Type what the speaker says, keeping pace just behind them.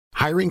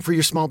Hiring for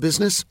your small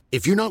business?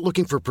 If you're not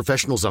looking for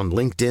professionals on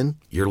LinkedIn,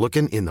 you're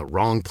looking in the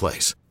wrong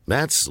place.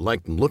 That's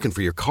like looking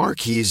for your car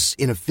keys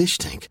in a fish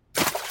tank.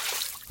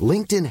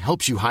 LinkedIn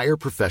helps you hire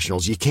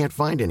professionals you can't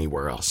find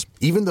anywhere else,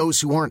 even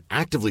those who aren't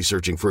actively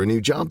searching for a new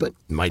job but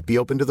might be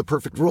open to the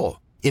perfect role.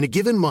 In a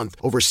given month,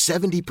 over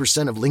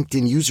 70% of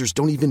LinkedIn users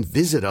don't even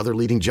visit other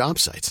leading job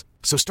sites.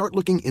 So start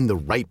looking in the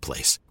right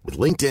place. With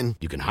LinkedIn,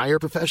 you can hire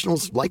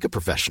professionals like a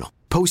professional.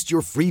 Post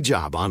your free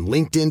job on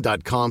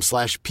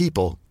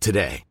linkedin.com/people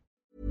today.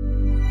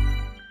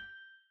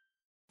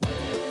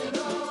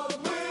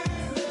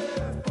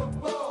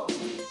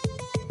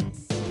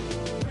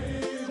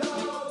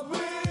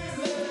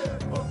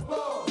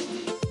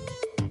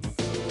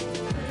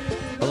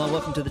 Hello and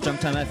welcome to the Junk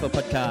Time AFL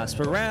podcast.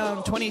 For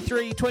round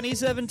 23,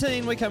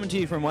 2017, we're coming to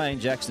you from Wayne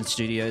Jackson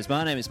Studios.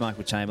 My name is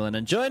Michael Chamberlain,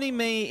 and joining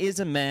me is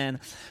a man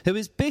who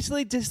is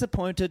bitterly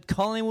disappointed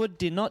Collingwood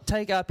did not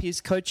take up his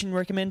coaching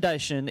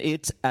recommendation.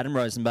 It's Adam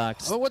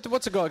Rosenbach. Well,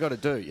 what's a guy got to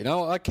do? You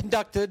know, I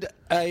conducted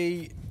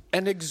an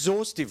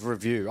exhaustive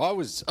review. I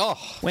was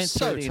Went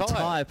so through the tired.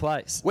 entire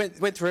place.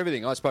 Went through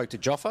everything. I spoke to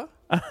Joffa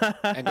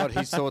and got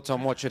his thoughts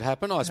on what should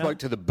happen. I spoke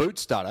to the boot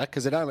starter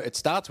because it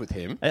starts with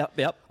him.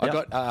 Yep. I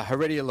got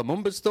Heredia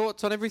Lumumba's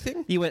thoughts on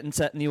everything. You went and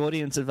sat in the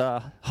audience of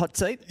Hot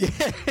Seat.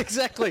 Yeah,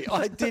 exactly.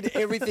 I did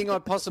everything I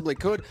possibly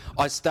could.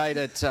 I stayed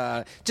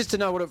at, just to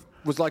know what it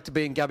was like to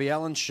be in Gabby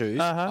Allen's shoes,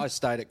 I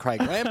stayed at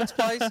Craig Lambert's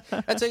place.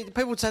 And so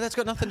people would say, that's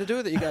got nothing to do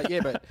with it. You go, yeah,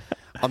 but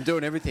I'm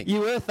doing everything.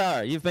 You were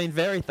thorough. You've been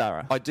very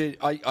thorough. I did.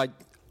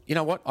 You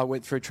know what? I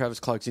went through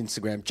Travis Cloke's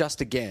Instagram just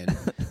again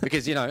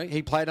because, you know,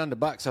 he played under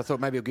Bucks. So I thought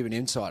maybe he'll give an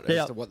insight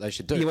as to what they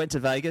should do. You went to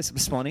Vegas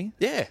with Swanee?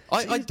 Yeah.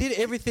 I did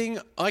everything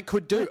I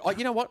could do.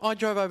 You know what? I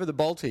drove over the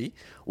Balti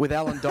with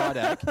Alan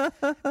Didak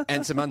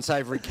and some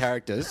unsavoury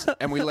characters,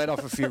 and we let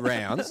off a few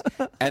rounds.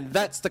 And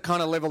that's the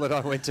kind of level that I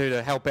went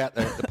to help out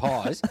the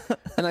Pies.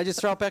 And they just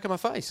throw it back in my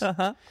face.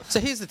 So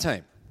here's the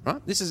team,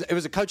 right? It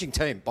was a coaching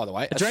team, by the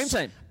way. A dream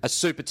team. A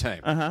super team.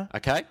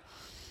 Okay?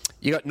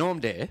 You got Norm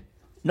Dare.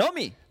 Not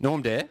me.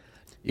 Norm Dare.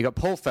 You got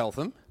Paul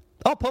Feltham.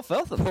 Oh, Paul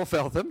Feltham. Paul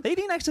Feltham. He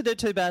didn't actually do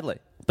too badly.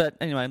 But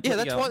anyway. Yeah,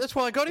 that's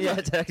why I got him. Yeah,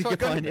 mate. that's a good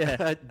point,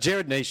 yeah.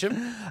 Jared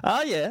Neesham.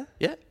 Oh, yeah.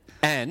 Yeah.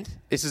 And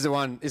this is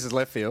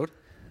left field.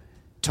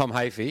 Tom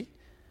Hafey.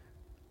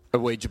 A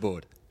Ouija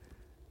board.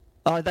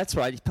 Oh, that's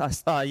right. He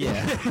passed. Oh, yeah.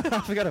 I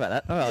forgot about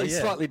that. Oh, He's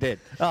yeah. slightly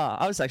dead. Oh,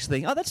 I was actually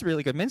thinking, that's a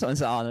really good mental.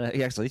 Oh, no,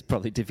 he's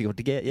probably difficult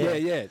to get.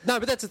 Yeah. No,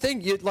 but that's the thing.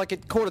 You like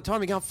at quarter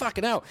time, you're going,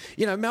 fucking hell.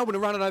 You know, Melbourne are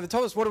running over the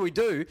top of us. What do we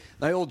do?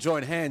 They all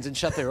join hands and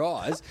shut their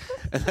eyes.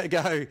 And they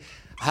go,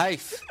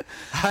 Hafe,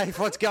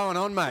 what's going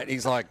on, mate?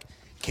 He's like,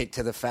 kick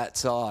to the fat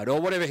side, or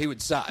whatever he would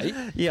say.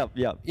 Yep.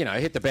 You know,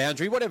 hit the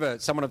boundary, whatever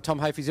someone of Tom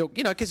Hafey's ilk,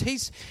 you know, because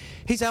he's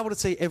able to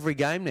see every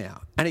game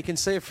now, and he can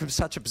see it from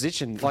such a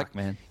position. Fuck,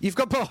 man. You've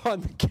got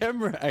behind the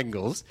camera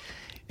angles.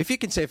 If you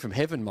can see it from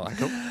heaven,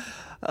 Michael,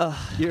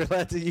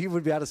 you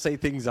would be able to see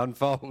things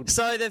unfold.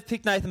 So they've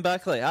picked Nathan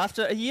Buckley.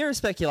 After a year of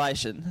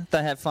speculation,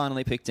 they have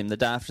finally picked him the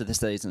day after the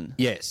season.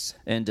 Yes.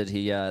 And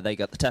they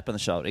got the tap on the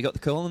shoulder. He got the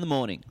call in the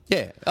morning.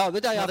 Yeah. Oh, the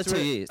day Another after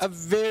 2 years. a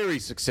very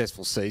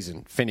successful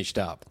season finished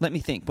up. Let me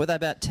think. Were they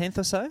about 10th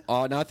or so?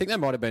 Oh, no, I think they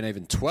might have been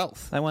even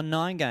 12th. They won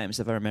 9 games,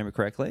 if I remember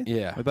correctly.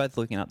 Yeah. We're both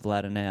looking up the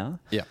ladder now.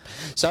 Yeah.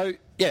 So,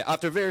 yeah,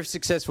 after a very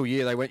successful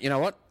year, they went, you know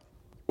what?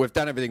 We've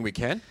done everything we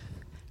can.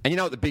 And you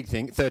know what the big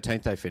thing?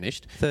 13th they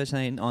finished.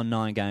 13 on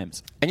 9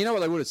 games. And you know what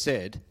they would have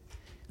said?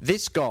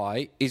 This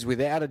guy is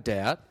without a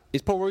doubt.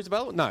 Is Paul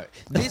Roosevelt? No.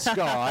 This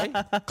guy.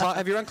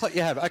 Have you run?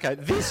 You have. Okay.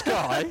 This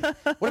guy.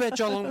 What about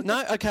John Long?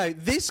 No. Okay.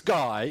 This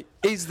guy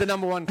is the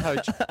number one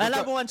coach.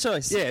 Number one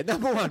choice. Yeah,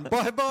 number one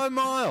by a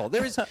mile.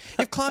 There is.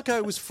 If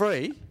Clarko was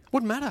free,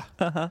 wouldn't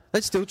matter.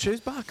 They'd still choose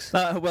Bucks.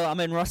 Well, I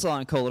mean, Russell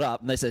Lyon called it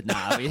up, and they said,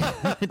 no,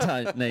 we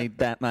don't need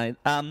that, mate.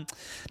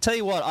 Tell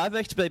you what, I've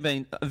actually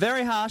been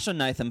very harsh on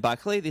Nathan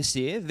Buckley this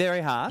year,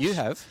 very harsh. You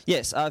have?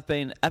 Yes, I've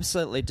been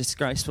absolutely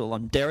disgraceful.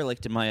 I'm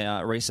derelict in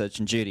my research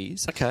and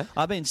duties. Okay.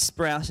 I've been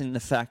sprouting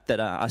the fact that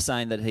I'm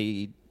saying that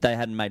they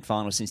hadn't made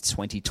finals since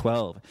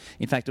 2012.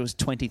 In fact, it was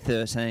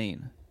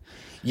 2013.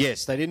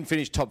 Yes, they didn't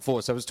finish top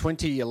 4. So it was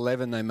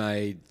 2011 they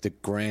made the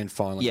grand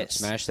final and got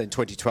smashed. Then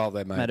 2012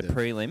 they made a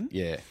prelim.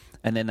 Yeah.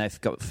 And then they've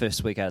got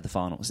first week out of the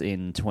finals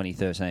in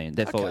 2013.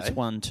 Therefore, Okay. it's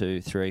 1,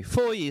 2, 3,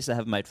 4 years they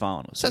haven't made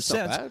finals. So That's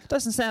not bad.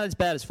 Doesn't sound as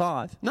bad as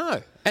 5.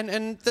 No.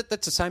 And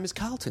that's the same as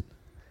Carlton.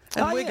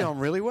 And we're going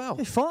really well.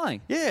 They're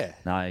flying. Yeah.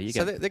 No, you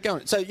So go. they're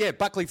going. So, yeah,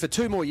 Buckley for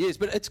 2 more years.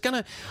 But it's going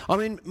to... I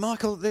mean,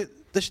 Michael, they're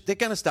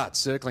going to start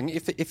circling.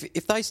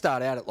 If they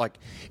start out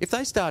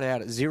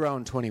at 0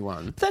 and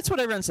 21... That's what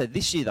everyone said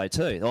this year, though,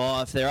 too.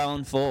 Oh, if they're 0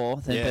 and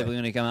 4, then Yeah. people are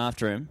going to come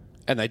after him.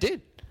 And they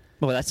did.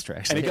 Well, that's true,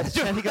 actually. And he got the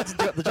job. And he got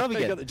the job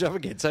again. He got the job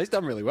again. So he's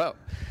done really well.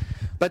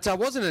 But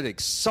wasn't it an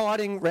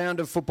exciting round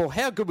of football?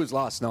 How good was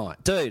last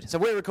night? Dude. So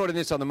we're recording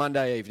this on the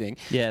Monday evening.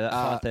 Yeah, that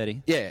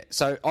 5:30. Yeah,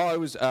 so I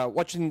was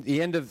watching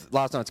the end of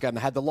last night's game. They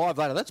had the live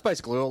ladder. That's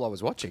basically all I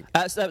was watching.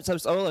 So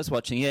that's all I was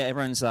watching. Yeah,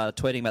 everyone's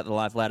tweeting about the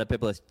live ladder.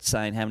 People are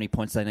saying how many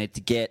points they need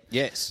to get.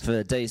 Yes. For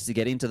the D's to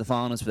get into the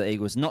finals, for the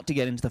Eagles not to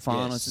get into the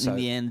finals. Yes, so- in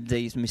the end, the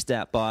D's missed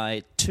out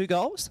by 2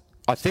 goals.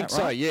 I think that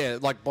so, right? yeah,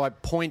 like by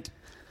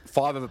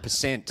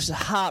 0.5%. It's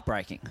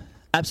heartbreaking.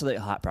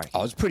 Absolutely heartbreaking. Oh,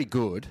 it was pretty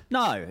good.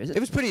 No, is It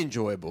was pretty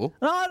enjoyable.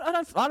 No,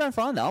 I don't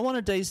find that. I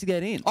wanted D's to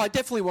get in. I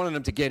definitely wanted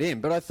them to get in,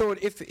 but I thought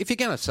if you're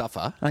going to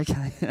suffer,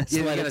 Okay, that's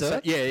the way to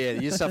do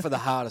it. you suffer the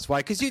hardest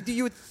way because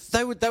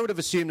they would have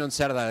assumed on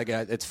Saturday they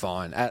go, it's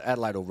fine.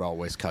 Adelaide will roll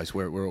West Coast.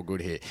 We're all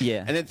good here.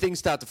 Yeah. And then things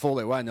start to fall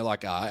their way, and they're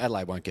like,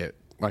 Adelaide won't get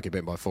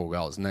beaten by 4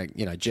 goals, and they,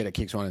 Jetta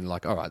kicks one, and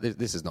like, all right,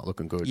 this is not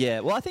looking good.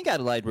 Yeah, well, I think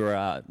Adelaide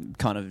were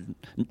kind of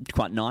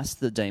quite nice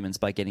to the Demons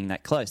by getting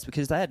that close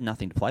because they had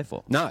nothing to play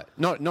for. No,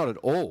 not at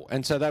all.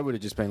 And so they would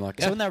have just been like,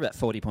 So when they were about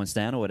 40 points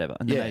down or whatever,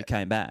 and then Yeah. they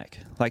came back,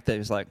 like they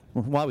was like,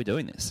 well, why are we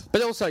doing this?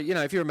 But also,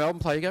 if you're a Melbourne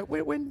player, you go,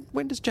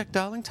 when does Jack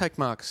Darling take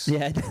marks?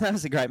 Yeah, that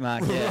was a great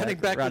mark. Yeah, Running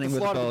back with the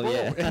flight of the ball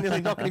yeah. and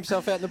nearly knocking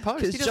himself out in the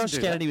post. He Because doesn't Josh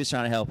do Kennedy that. was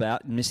trying to help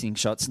out and missing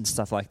shots and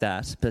stuff like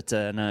that. But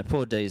no,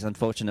 poor D's,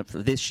 unfortunate for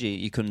this year,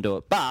 you couldn't do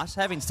it. But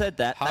having said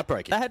that,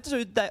 Heartbreaking. all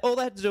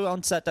they had to do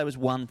on Saturday was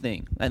one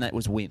thing, and that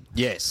was win.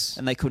 Yes.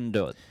 And they couldn't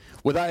do it.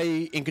 Were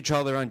they in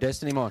control of their own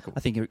destiny, Michael? I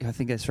think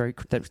that's very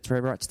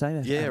right to say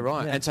that. Yeah,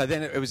 right. Yeah. And so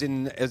then it was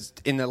in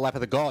the lap of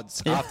the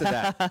gods after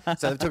that.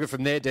 So they took it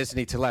from their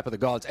destiny to lap of the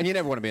gods. And you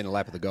never want to be in the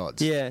lap of the gods.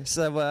 Yeah,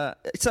 so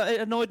it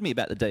annoyed me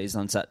about the D's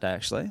on Saturday,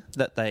 actually,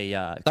 that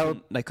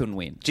they couldn't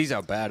win. Geez, they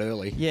were bad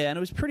early. Yeah, and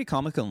it was pretty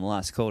comical in the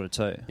last quarter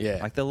too. Yeah.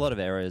 Like there were a lot of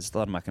errors, a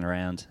lot of mucking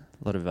around,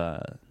 a lot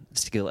of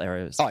skill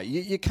errors. Oh,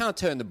 you can't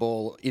turn the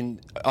ball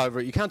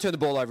over. You can't turn the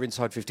ball over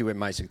inside 50 when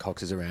Mason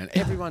Cox is around.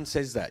 Everyone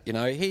says that.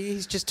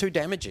 He's just too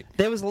damaging.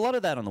 There was a lot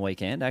of that on the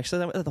weekend.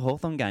 Actually, at the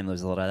Hawthorn game, there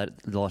was a lot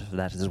of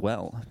that as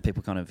well.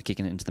 People kind of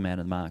kicking it into the man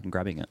of the mark and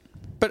grabbing it.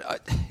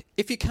 But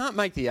if you can't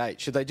make the 8,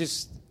 should they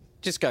just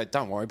go,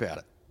 don't worry about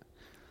it?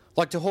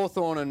 Like to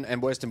Hawthorn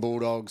and Western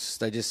Bulldogs,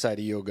 they just say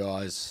to your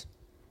guys,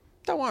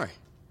 don't worry.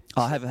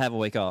 Oh, have a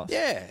week off.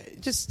 Yeah,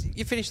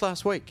 you finished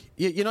last week.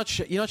 You're not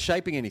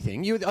shaping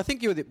anything. I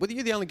think were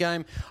you the only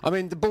game? I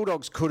mean, the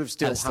Bulldogs could have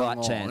still Had a slight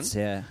hung chance,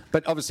 on, yeah.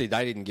 But obviously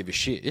they didn't give a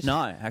shit.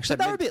 No, actually,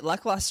 they were a bit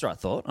lackluster, I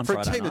thought, on for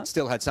Friday a team night. that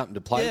still had something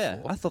to play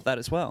Yeah, for. I thought that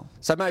as well.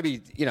 So maybe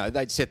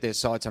they'd set their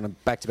sights on a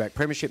back-to-back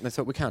premiership, and they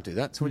thought we can't do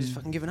that, so we're just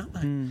fucking giving up,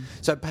 mate.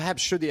 So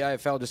perhaps should the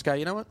AFL just go,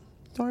 you know what?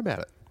 Don't worry about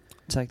it.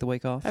 Take the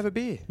week off. Have a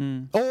beer,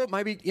 or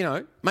maybe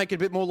make it a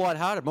bit more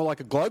lighthearted, more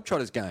like a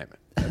Globetrotters game.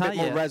 A bit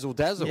more Yeah. razzle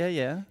dazzle.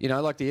 Yeah, yeah.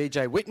 Like the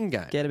EJ Whitten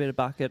game. Get a bit of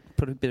bucket,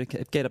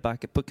 get a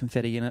bucket, put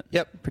confetti in it.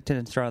 Yep.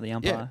 Pretend to throw at the Yeah,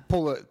 umpire.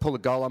 pull a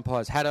goal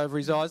umpire's hat over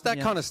his eyes, that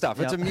Yep. kind of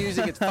stuff. It's Yep.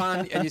 amusing, it's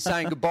fun, and you're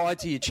saying goodbye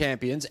to your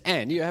champions,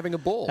 and you're having a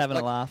ball. Having a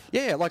Like, laugh.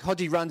 Yeah, like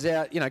Hodgie runs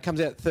out,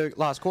 comes out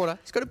last quarter,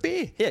 he's got a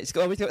beer. Yeah, he's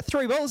got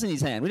 3 balls in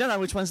his hand. We don't know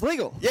which one's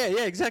legal. Yeah,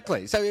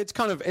 exactly. So it's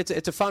kind of it's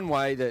a fun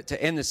way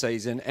to end the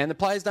season, and the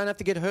players don't have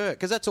to get hurt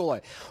because that's all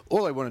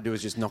they want to do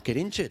is just not get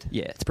injured.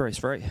 Yeah, it's bruise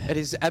free. It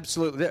is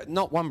absolutely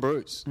not one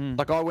bruise.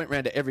 Like I went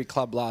round to every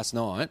club last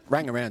night,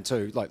 rang around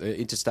too, like the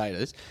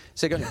interstaters.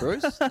 So got any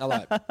bruise? They're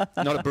like,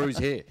 not a bruise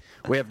here.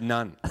 We have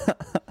none.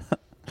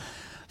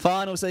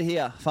 Finals are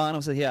here.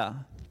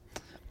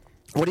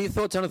 What are your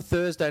thoughts on a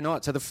Thursday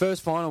night? So the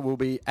first final will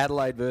be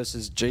Adelaide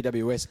versus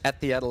GWS at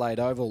the Adelaide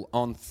Oval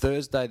on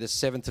Thursday, the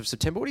 7th of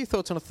September. What are your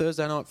thoughts on a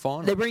Thursday night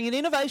final? They're bringing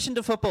innovation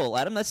to football,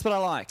 Adam. That's what I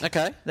like.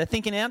 Okay. They're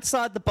thinking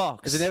outside the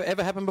box. Has it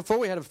ever happened before?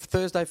 We had a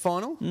Thursday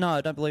final? No, I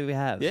don't believe we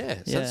have. Yeah,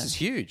 so this is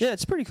huge. Yeah,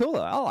 it's pretty cool,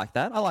 though. I like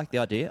that. I like the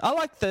idea. I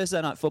like Thursday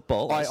night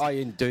football. I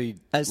indeed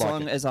as like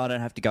long it. as I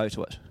don't have to go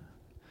to it.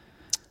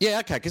 Yeah,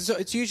 okay, because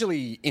it's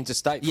usually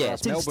interstate for Yeah,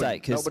 us, it's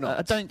interstate because I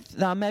Melbourneites.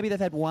 don't. Maybe they've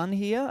had one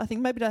here. I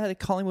think maybe they had a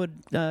Collingwood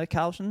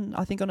Carlton.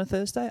 I think on a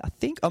Thursday. I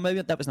think, or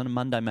maybe that was on a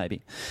Monday.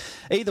 Maybe.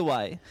 Either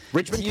way,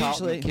 Richmond it's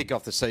Carlton usually kick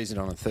off the season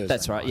on a Thursday.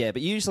 That's right. night. Yeah,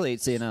 but usually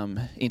it's in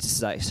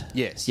interstate.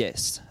 Yes.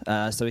 Yes.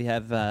 So we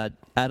have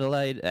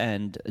Adelaide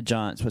and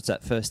Giants. What's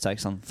that? First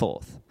takes on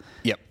 4th.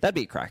 Yep. That'd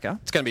be a cracker.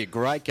 It's going to be a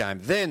great game.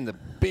 Then the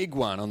big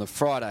one on the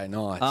Friday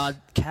night.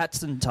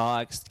 Cats and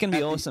Tigers. It's going to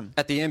be awesome.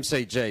 At the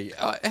MCG.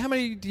 How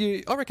many do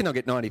you... I reckon they'll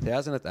get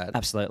 90,000 at that.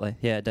 Absolutely.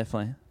 Yeah,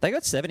 definitely. They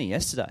got 70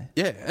 yesterday.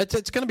 Yeah,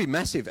 it's going to be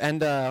massive.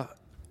 And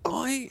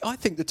I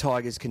think the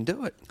Tigers can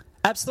do it.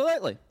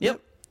 Absolutely.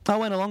 Yep. I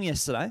went along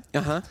yesterday.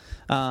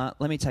 Uh-huh.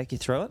 Let me take you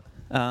through it.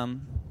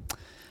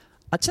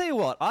 I tell you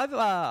what,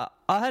 I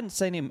hadn't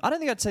seen him. I don't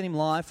think I'd seen him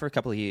live for a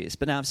couple of years,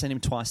 but now I've seen him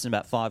twice in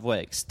about 5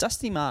 weeks.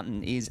 Dusty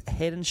Martin is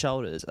head and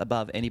shoulders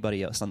above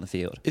anybody else on the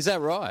field. Is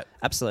that right?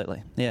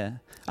 Absolutely, yeah.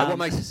 And what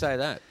makes you say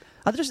that?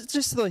 I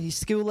just thought his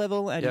skill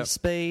level and his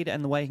speed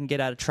and the way he can get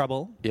out of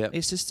trouble. Yep.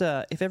 It's just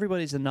if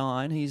everybody's a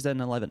 9, he's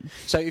an 11.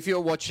 So if you're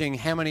watching,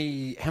 how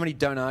many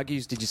don't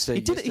argues did you see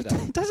He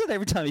yesterday? does it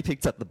every time he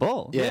picks up the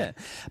ball. Yeah.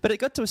 But it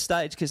got to a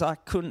stage because I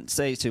couldn't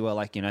see too well.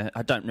 Like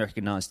I don't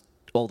recognise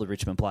all the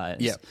Richmond players.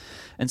 Yep.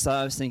 And so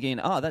I was thinking,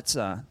 that's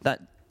that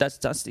that's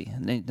Dusty.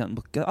 And then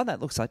that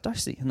looks like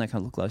Dusty. And they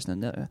kind of look close.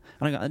 And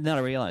then I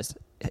realised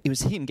it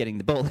was him getting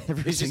the ball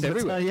every He's just single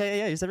everywhere. time.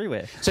 Yeah, he's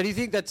everywhere. So do you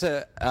think that's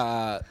a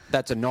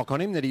knock on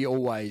him, that he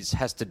always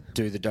has to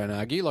do the don't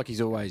argue, like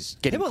he's always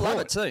getting People caught? love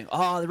it too.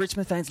 Oh, the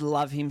Richmond fans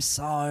love him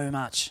so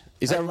much.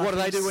 What do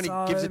they do when he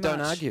gives a don't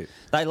much. argue?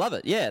 They love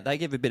it. Yeah, they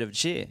give a bit of a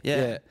cheer.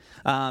 Yeah,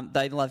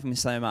 they love him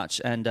so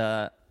much, and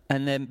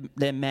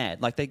they're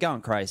mad. Like they're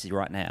going crazy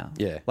right now.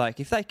 Yeah. Like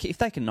if they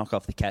can knock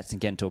off the Cats and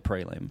get into a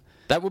prelim.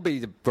 That would be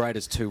the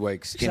greatest 2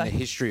 weeks in the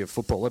history of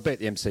football. I bet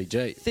the MCG.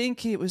 I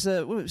think it was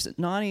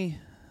 93.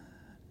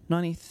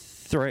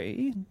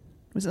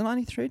 Was it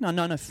 93? No,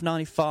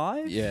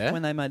 95. Yeah.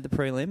 When they made the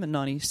prelim, and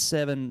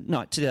 97.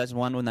 No,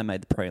 2001 when they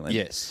made the prelim.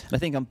 Yes. And I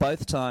think on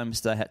both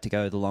times they had to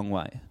go the long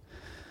way.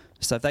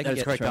 So if they can That's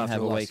get correct, through and after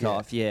have a the week loss,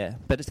 off, yeah.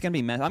 But it's going to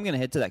be massive. I'm going to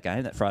head to that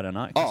game that Friday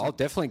night. Oh, I'll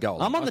definitely go.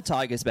 I'm on the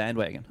Tigers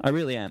bandwagon. I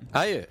really am.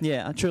 Are you?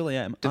 Yeah, I truly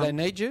am. Do they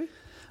need you?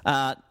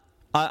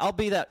 I'll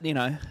be that,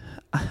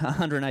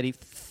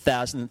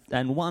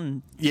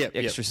 180,001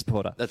 extra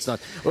supporter. That's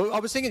nice. Well, I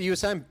was thinking, you were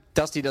saying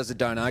Dusty does the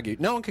don't argue.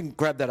 No one can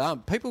grab that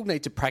arm. People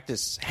need to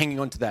practice hanging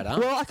on to that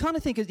arm. Well, I kind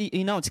of think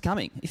you know it's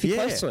coming if you're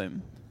close to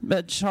him.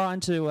 But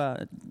trying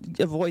to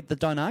avoid the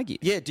don't argue.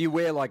 Yeah, do you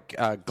wear like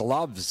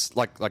gloves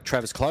like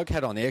Travis Cloak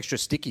had on, the extra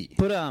sticky?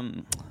 Put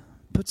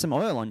some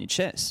oil on your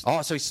chest.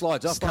 Oh, so he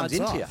slides off, comes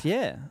into you.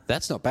 Yeah.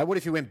 That's not bad. What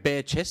if you went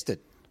bare-chested?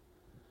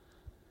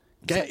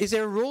 Is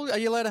there a rule? Are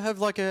you allowed to have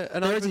like an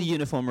There is a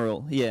uniform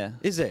rule, yeah.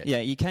 Is there?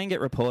 Yeah, you can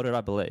get reported,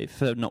 I believe,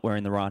 for not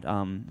wearing the right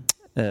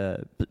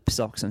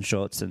socks and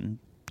shorts and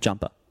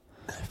jumper.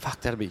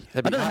 Fuck, that'd be I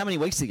don't know how many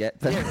weeks to get.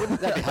 But Yeah,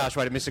 wouldn't that be a harsh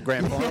way to miss a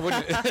grand final,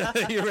 wouldn't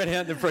it? You ran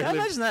out in the prelim.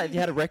 Imagine that if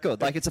you had a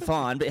record. Like, it's a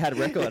fine, but you had a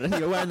record and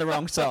you're wearing the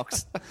wrong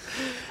socks.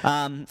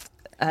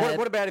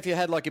 What about if you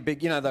had like a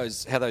big, how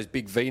those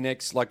big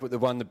V-necks, like with the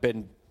one that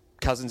Ben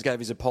Cousins gave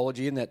his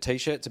apology in that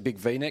T-shirt? It's a big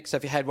V-neck. So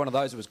if you had one of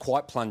those, it was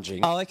quite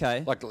plunging. Oh,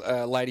 okay. Like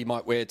a lady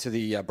might wear to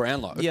the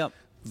Brownlow. Yep.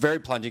 Very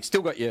plunging.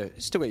 Still got your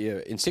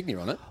insignia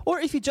on it. Or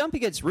if your jumper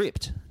gets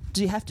ripped,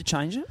 do you have to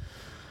change it?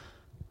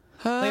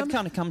 Like, it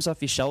kind of comes off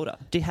your shoulder.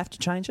 Do you have to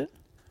change it?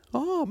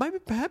 Oh, maybe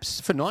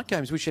perhaps for night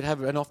games we should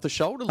have an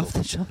off-the-shoulder look.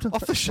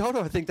 Off the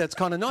shoulder, I think that's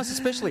kind of nice,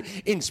 especially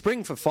in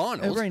spring for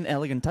finals. A very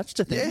elegant touch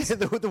to things. Yeah,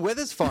 the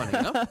weather's fine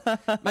enough.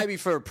 Maybe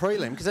for a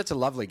prelim, because that's a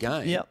lovely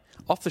game. Yep.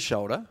 Off the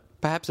shoulder,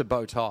 perhaps a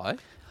bow tie,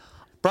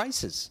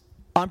 braces.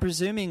 I'm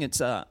presuming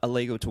it's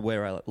illegal to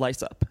wear a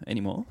lace-up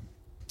anymore.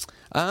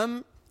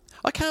 I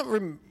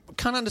can't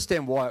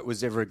understand why it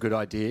was ever a good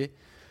idea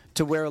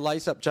to wear a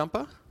lace-up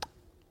jumper.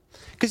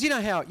 Because you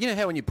know how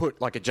when you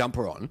put like a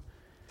jumper on,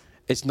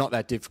 it's not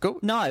that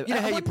difficult. No, you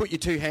know how you put your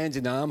two hands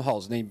in the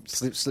armholes and then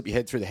slip your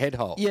head through the head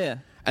hole. Yeah,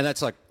 and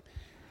that's like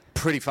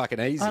pretty fucking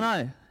easy. I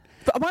know,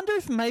 but I wonder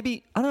if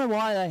maybe I don't know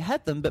why they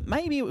had them, but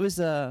maybe it was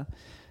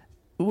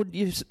would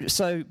you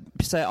say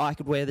I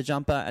could wear the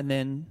jumper and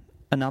then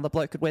another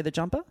bloke could wear the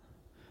jumper,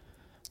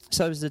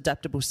 so it was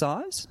adaptable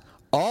size.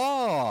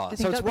 Oh,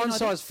 so it's one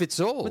size fits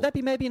all. Would that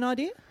be maybe an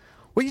idea?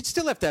 Well, you'd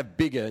still have to have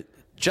bigger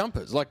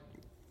jumpers. Like,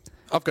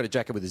 I've got a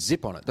jacket with a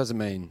zip on it. Doesn't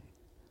mean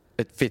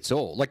it fits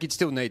all. Like, you'd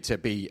still need to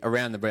be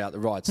around about the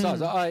right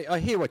size. I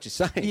hear what you're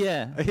saying.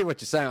 Yeah. I hear what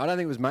you're saying. I don't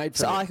think it was made for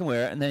So it. I can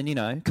wear it, and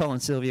then,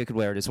 Colin Sylvia could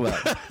wear it as well.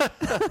 Yeah,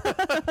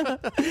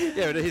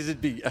 but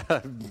it'd be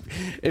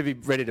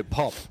ready to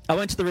pop. I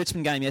went to the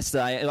Richmond game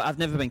yesterday. I've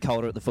never been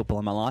colder at the football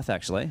in my life,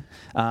 actually.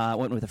 I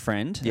went with a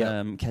friend,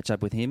 catch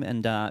up with him,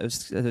 and there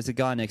was a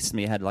guy next to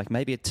me who had like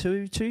maybe a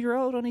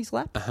two-year-old on his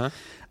lap. Uh-huh.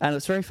 And it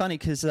was very funny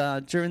because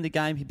during the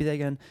game he'd be there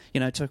going,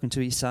 talking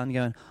to his son,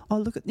 going, "Oh,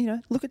 look at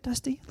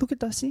Dusty, look at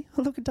Dusty,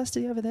 oh, look at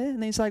Dusty over there." And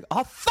then he's like,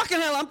 "Oh, fucking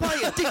hell, I'm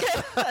playing a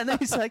dickhead." And then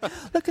he's like,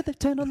 "Look at, they've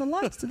turned on the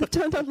lights,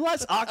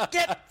 Oh,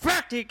 get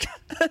practic."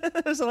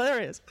 It was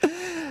hilarious.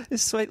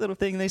 This sweet little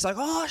thing, and he's like,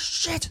 "Oh,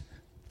 shit."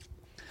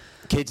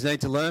 Kids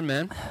need to learn,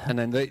 man,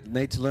 and they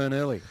need to learn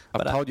early.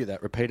 I've told you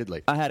that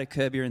repeatedly. I had a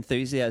Curb Your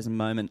Enthusiasm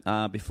moment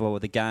before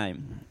the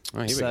game.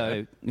 Oh,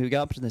 here we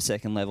go up to the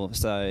second level.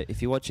 So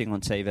if you're watching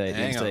on TV,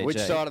 hang on, which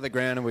side of the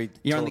ground are we?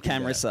 You're on the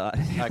camera side.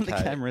 Okay. On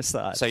the camera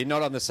side. So you're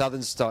not on the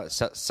southern stand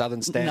side.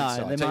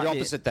 So you're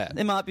opposite that.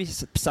 There might be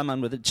someone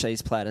with a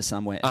cheese platter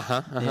somewhere.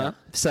 Yeah.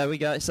 So we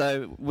go.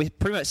 So we're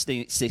pretty much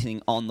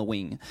sitting on the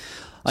wing.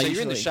 So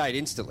you're in the shade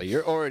instantly.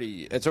 It's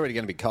already going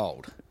to be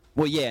cold.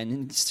 Well, yeah,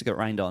 and it just got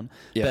rained on.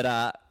 Yep.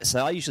 But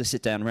so I usually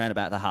sit down around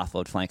about the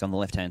half-forward flank on the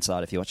left-hand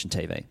side if you're watching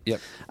TV. Yep.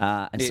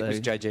 And so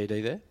was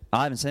JGD there?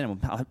 I haven't seen him.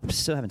 I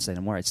still haven't seen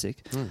him. Worried sick.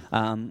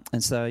 And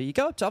so you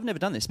go up to... I've never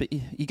done this, but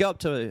you go up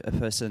to a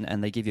person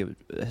and they give you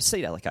a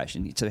seat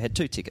allocation. So we had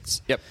 2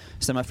 tickets. Yep.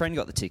 So my friend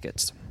got the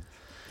tickets.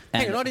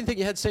 Hang on, I didn't think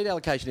you had seat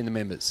allocation in the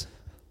members.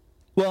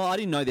 Well, I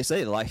didn't know this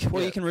either.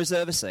 You can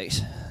reserve a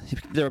seat.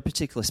 There are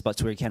particular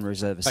spots where you can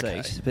reserve a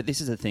seat. But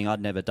this is a thing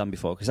I'd never done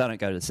before because I don't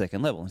go to the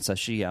second level. And so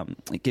she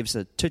gives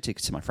 2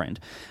 tickets to my friend.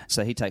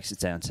 So he takes it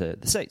down to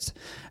the seats.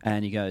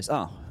 And he goes,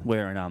 "Oh,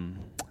 we're in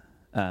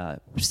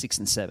 6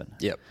 and 7.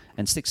 Yep.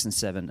 And 6 and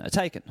 7 are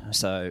taken.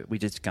 So we're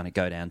just going to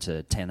go down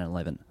to 10 and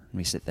 11. And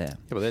we sit there. Yeah,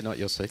 but they're not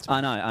your seats.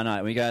 I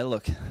know. We go,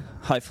 look,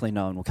 hopefully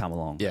no one will come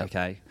along. Yeah.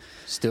 Okay.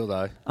 Still,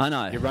 though. I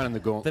know. You're running the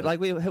gauntlet. But,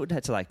 like, we would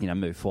have to,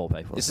 move 4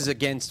 people. This is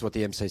against what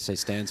the MCC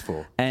stands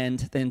for. And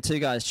then 2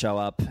 guys show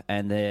up,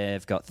 and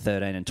they've got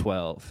 13 and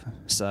 12.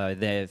 So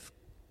they've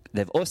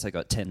also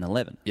got 10 and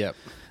 11. Yep.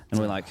 And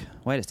we're like,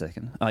 wait a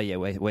second. Oh, yeah,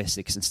 we're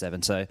 6 and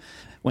 7. So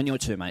when your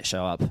 2 mates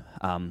show up,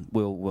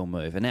 we'll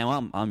move. And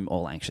now I'm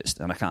all anxious,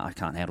 and I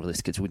can't handle this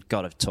because we've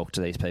got to talk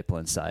to these people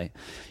and say,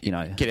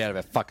 Get out of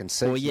our fucking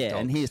seats. Well, yeah,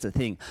 and here's the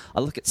thing.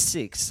 I look at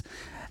 6,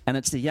 and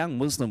it's a young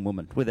Muslim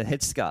woman with a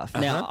headscarf.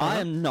 Now,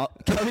 I am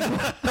not going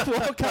to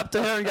walk up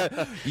to her and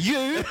go,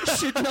 you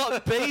should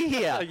not be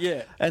here.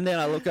 Yeah. And then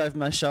I look over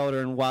my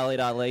shoulder, and Walid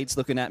Ali's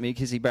looking at me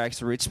because he barracks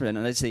for Richmond,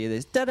 and I see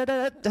this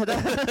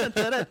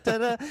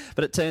da-da-da-da-da-da-da-da.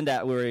 But it turned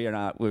out we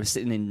were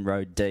sitting in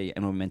row D,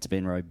 and we were meant to be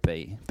in row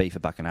B for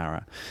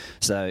Buckanara.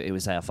 So it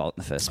was our fault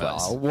in the first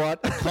place. Oh, what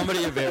a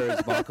comedy of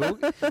errors, Michael.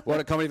 What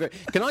a comedy of errors.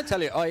 Can I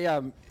tell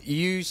you,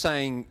 you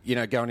saying,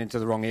 going into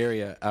the wrong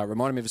area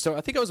reminded me of a story.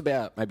 I think I was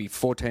about maybe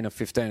 14 or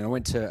 15, and I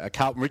went to a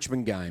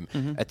Carlton-Richmond game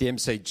at the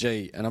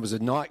MCG, and it was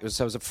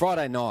a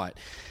Friday night,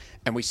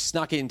 and we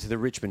snuck into the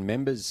Richmond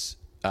members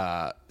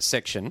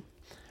section,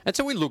 and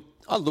so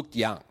I looked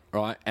young,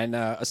 right? And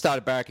I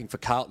started barracking for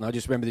Carlton. I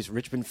just remember this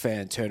Richmond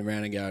fan turning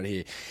around and going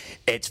here,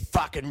 it's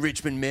fucking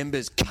Richmond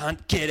members,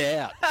 can't get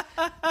out.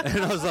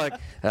 And I was like,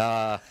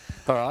 all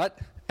right.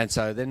 And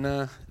so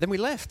then we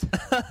left.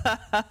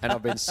 And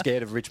I've been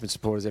scared of Richmond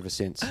supporters ever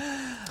since.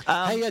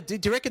 Hey, do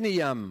you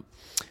reckon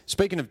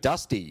speaking of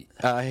Dusty,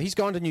 he's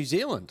gone to New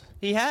Zealand?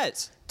 He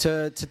has.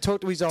 To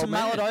talk to his old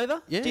man. To mull it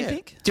over, Yeah. do you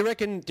think? Do you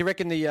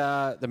reckon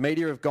the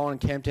media have gone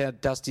and camped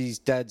out Dusty's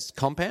dad's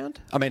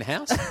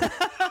house?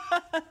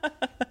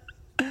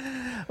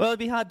 Well, it'd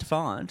be hard to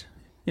find,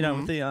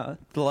 with the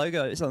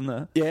logos on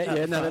the...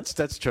 Yeah, no,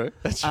 that's true.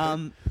 That's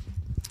true.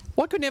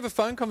 Why couldn't he have a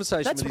phone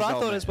conversation That's with what his I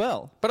old thought man? as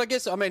well. But I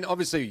guess,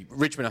 obviously,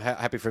 Richmond are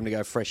happy for him to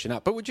go freshen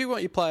up. But would you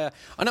want your player...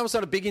 I know it's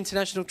not a big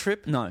international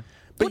trip. No.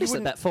 But What is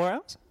it, about 4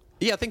 hours?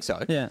 Yeah, I think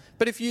so. Yeah.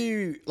 But if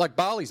you... Like,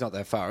 Bali's not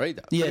that far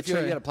either. Yeah, but if you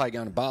true. had a player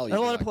going to Bali... A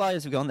lot of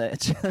players have gone there.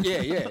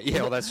 Yeah,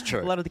 well, that's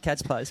true. A lot of the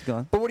Cats players have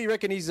gone. But what do you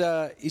reckon he's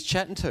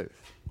chatting to?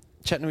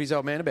 Chatting to his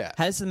old man about?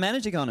 Has the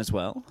manager gone as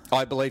well?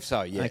 I believe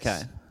so, yes.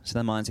 Okay. So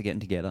their minds are getting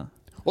together.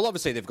 Well,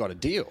 obviously, they've got a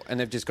deal, and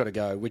they've just got to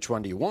go, which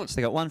one do you want? So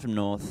they got one from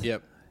North.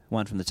 Yep.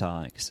 One from the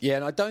Tigers. Yeah,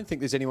 and I don't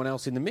think there's anyone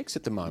else in the mix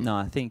at the moment. No,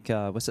 I think,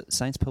 was it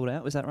Saints pulled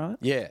out? Was that right?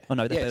 Yeah. Oh,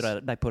 no, Yes.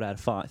 they pulled out of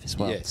 5 as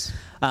well. Yes.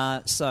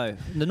 So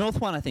the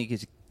North one, I think,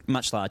 is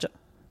much larger.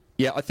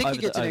 Yeah, I think Over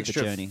he gets the- an over the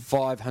extra journey.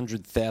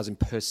 500,000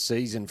 per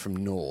season from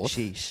North.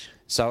 Sheesh.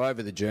 So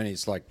over the journey,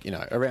 it's like,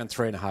 around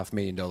 $3.5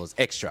 million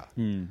extra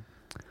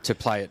to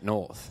play at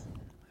North.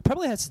 It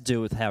probably has to do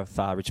with how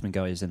far Richmond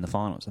goes in the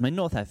finals. I mean,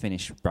 North have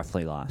finished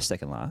roughly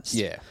second last.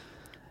 Yeah.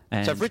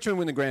 And So if Richmond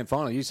win the grand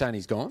final, are you saying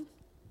he's gone?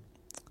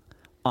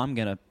 I'm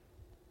going to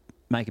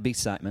make a big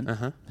statement.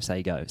 Say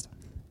he goes.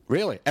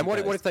 Really? And what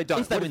if they don't?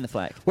 If they What win the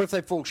flag. What if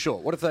they fall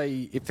short? What if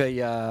they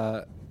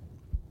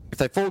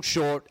fall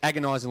short,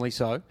 agonisingly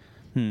so?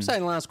 Say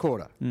in the last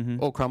quarter,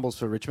 all crumbles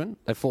for Richmond.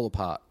 They fall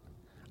apart.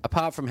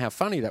 Apart from how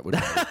funny that would be,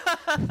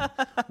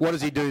 what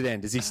does he do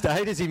then? Does he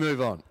stay? Does he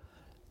move on?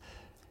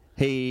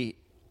 He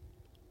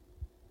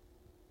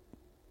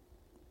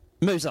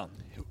moves on.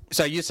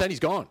 So you're saying he's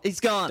gone? He's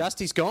gone.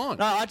 Dusty's gone.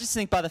 No, I just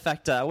think by the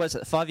fact, what is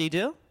it, a 5-year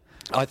deal?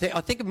 I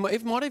think it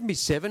might even be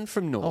 7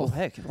 from Oh, North.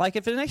 heck. Like,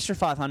 if an extra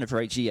 500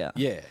 for each year.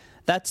 Yeah.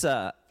 That's,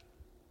 I'm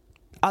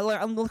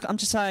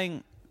just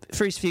saying,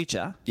 for his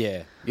future.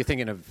 Yeah. You're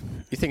thinking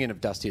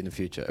of Dusty in the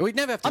future. We'd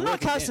never have to I'm not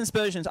work again. casting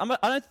aspersions.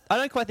 I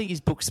don't quite think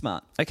he's book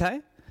smart,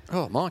 okay?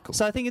 Oh, Michael.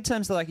 So I think in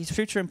terms of, like, his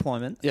future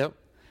employment, Yep.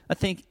 I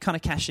think kind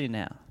of cash in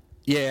now.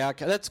 Yeah,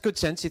 okay. That's good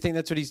sense. You think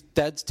that's what his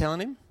dad's telling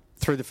him?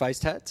 Through the face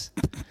tats?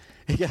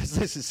 He goes,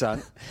 "Listen,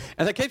 son,"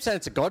 and they keep saying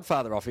it's a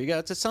Godfather offer. You go,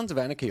 "It's a Sons of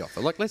Anarchy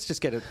offer." Like, let's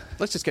just get it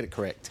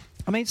correct.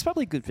 I mean, it's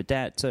probably good for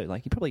Dad too.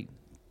 Like, he probably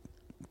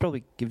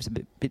gives a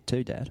bit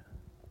to Dad.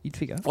 You'd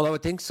figure. Well, I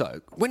would think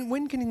so.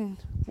 When can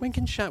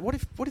Shane? What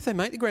if they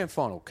make the grand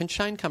final? Can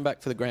Shane come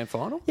back for the grand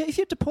final? Yeah, if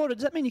you're deported,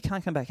 does that mean you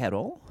can't come back at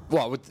all?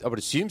 Well, I would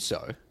assume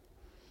so.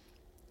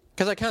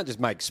 Because they can't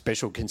just make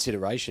special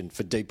consideration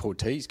for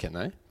deportees, can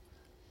they?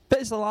 But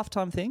it's a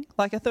lifetime thing.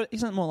 Like, I thought,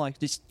 isn't it more like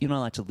just you're not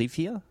allowed to live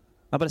here?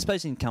 Oh, but I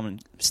suppose you can come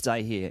and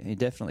stay here. You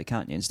definitely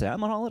can't. You can stay.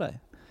 I'm on holiday.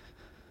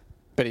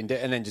 But and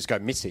then just go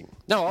missing.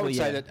 No, I would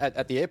say yeah. that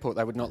at the airport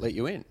they would not let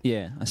you in.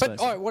 Yeah, I suppose.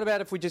 But all right, what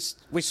about if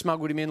we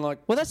smuggled him in like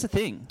Well, that's the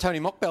thing. Tony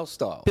Mockbell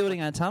style?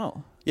 Building a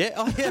tunnel. Yeah,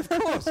 oh yeah,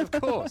 of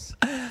course.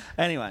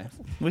 Anyway,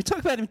 we talk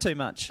about him too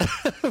much.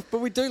 But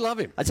we do love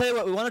him. I tell you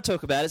what we want to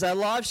talk about is our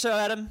live show,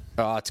 Adam.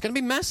 Oh, it's going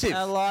to be massive.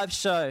 Our live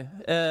show.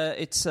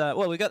 It's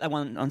we got that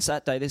one on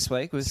Saturday this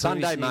week. With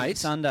Sunday, Roosie, mate.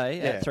 Sunday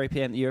Yeah. at 3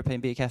 p.m. at the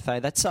European Beer Cafe.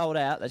 That's sold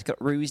out. That's got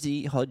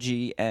Roosie,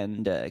 Hodgie,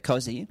 and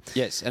Cozzy.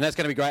 Yes, and that's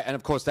going to be great. And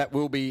of course, that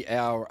will be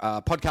our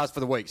podcast for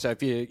the week. So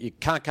if you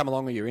can't come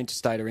along or you're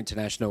interstate or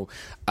international,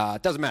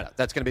 it doesn't matter.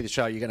 That's going to be the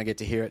show. You're going to get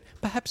to hear it.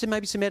 Perhaps there may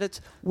be some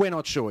edits. We're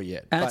not sure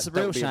yet. And but it's a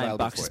real be shame available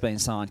Bucks for has you. been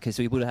signed because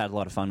we would have had a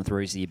lot of fun with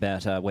Roosie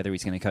about whether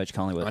he's going to coach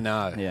Collingwood. I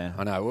know. Yeah.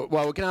 I know.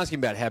 Well, we can ask him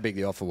about how big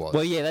the offer was.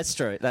 Well, yeah, that's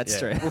true. That's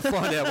true. We'll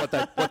find out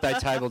what they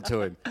tabled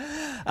to him.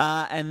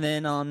 And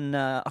then on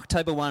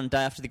October 1, day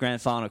after the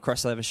grand final,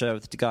 crossover show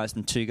with the guys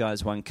and Two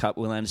Guys, One Cup,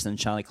 Will Anderson and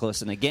Charlie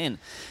Clausen again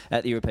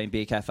at the European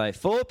Beer Cafe,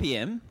 4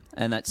 p.m.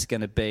 And that's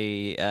going to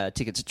be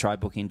tickets at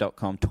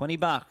trybooking.com,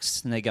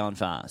 $20, and they're going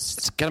fast.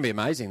 It's going to be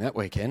amazing that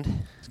weekend.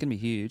 It's going to be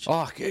huge.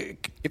 Oh,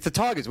 if the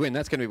Tigers win,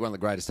 that's going to be one of the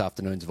greatest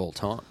afternoons of all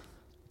time.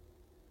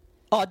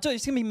 Oh, dude,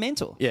 it's going to be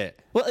mental. Yeah.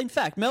 Well, in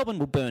fact, Melbourne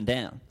will burn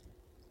down.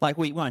 Like,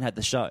 we won't have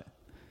the show.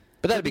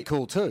 But that'd be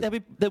cool too.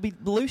 They'll be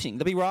looting.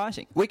 They'll be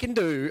rioting. We can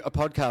do a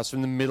podcast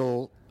from the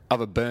middle of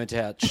a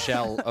burnt-out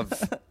shell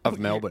of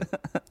Melbourne.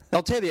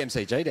 They'll tear the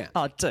MCG down.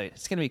 Oh, dude,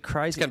 it's going to be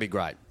crazy. It's going to be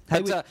great.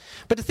 Hey,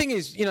 But the thing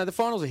is, the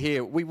finals are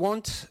here. We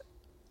want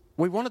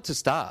it to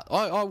start.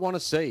 I want to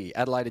see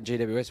Adelaide and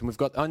GWS, and we've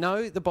got. I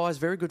know the bye is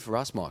very good for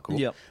us, Michael.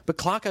 Yep. But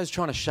Clarko's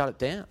trying to shut it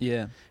down.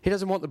 Yeah. He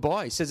doesn't want the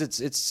bye. He says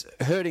it's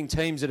hurting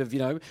teams that have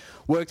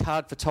worked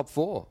hard for top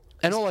four.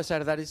 And all I say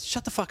to that is,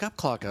 shut the fuck up,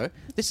 Clarko.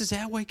 This is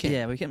our weekend.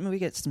 Yeah, we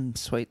get some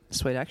sweet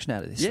action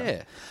out of this.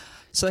 Yeah.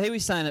 So he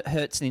was saying it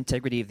hurts the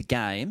integrity of the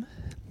game,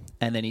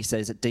 and then he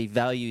says it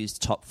devalues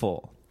top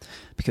four.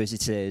 Because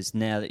it says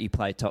now that you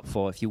play top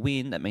four, if you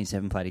win, that means you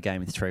haven't played a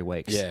game in 3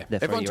 weeks. Yeah.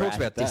 Therefore, Everyone you're talks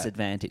at about that.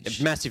 disadvantage.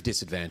 A massive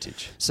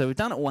disadvantage. So we've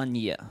done it 1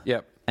 year.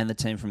 Yep. And the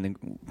team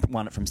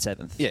won it from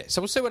 7th. Yeah.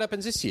 So we'll see what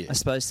happens this year. I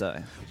suppose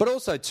so. But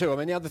also, too,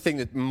 the other thing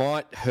that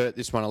might hurt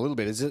this one a little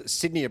bit is that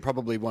Sydney are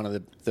probably one of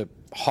the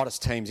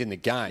hottest teams in the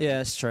game. Yeah,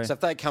 that's true. So if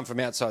they come from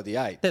outside the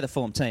 8... They're the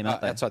form team,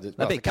 aren't they? If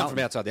they come from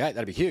outside the 8,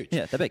 that'd be huge.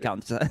 Yeah, they beat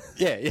Carlton.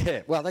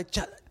 Yeah. Well, they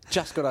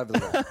just got over the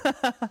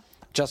line.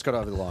 Just got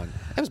over the line.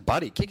 That was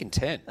Buddy kicking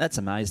 10. That's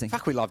amazing.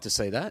 Fuck, we love to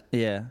see that.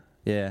 Yeah.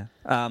 So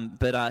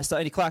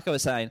Andy Clarko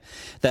was saying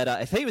that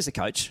if he was a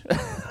coach...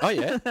 Oh,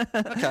 yeah?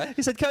 Okay.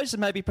 He said coaches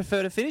would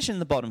prefer to finish in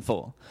the bottom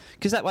 4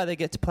 because that way they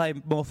get to play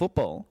more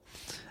football.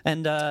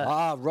 And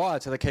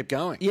right, so they keep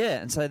going. yeah,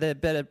 and so they're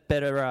better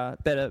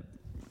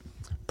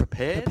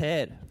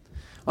prepared.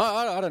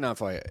 I don't know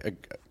if I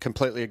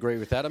completely agree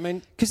with that.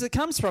 Because it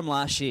comes from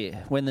last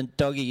year when the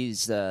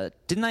Doggies...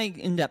 didn't they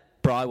end up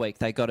bye week?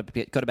 They got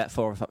about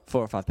four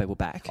or five people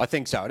back. I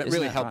think so, and it Isn't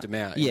really that helped right? them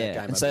out. Yeah, in that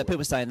game and so over the people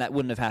were saying that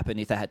wouldn't have happened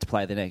if they had to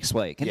play the next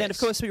week. And then, of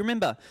Yes. course, we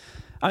remember...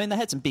 they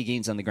had some big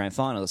ins on the grand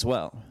final as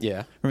well.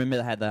 Yeah. Remember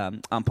they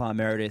had umpire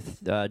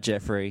Meredith,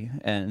 Jeffrey,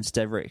 and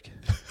Steverick.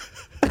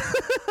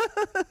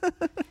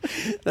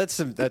 That's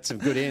some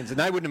good ends, and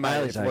they wouldn't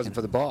have made it if it wasn't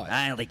for the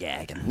bye. Only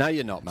gagging. No,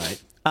 you're not,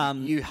 mate.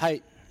 You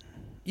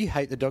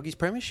hate the Doggies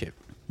premiership.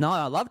 No,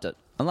 I loved it.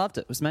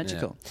 It was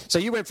magical. Yeah. So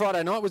you went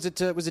Friday night. Was it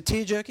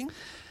tear jerking?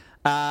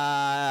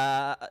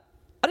 I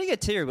didn't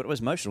get teary, but it was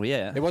emotional.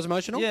 Yeah, It was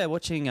emotional. Yeah,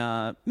 watching.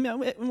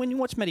 When you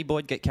watch Matty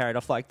Boyd get carried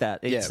off like that,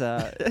 it's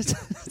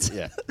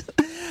Yeah.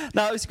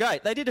 No, it was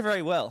great. They did it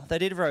very well.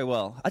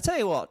 I tell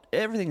you what,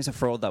 everything's a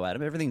fraud though,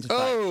 Adam. Everything's a fake.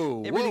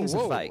 Oh, Everything's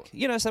whoa. a fake.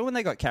 So when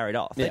they got carried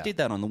off, they Yeah. did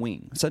that on the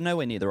wing, so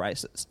nowhere near the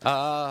races.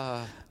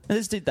 They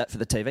just did that for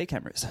the TV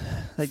cameras.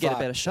 They'd get a Fuck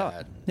better shot.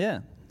 that. Yeah.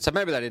 So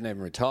maybe they didn't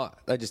even retire.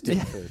 They just did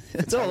it for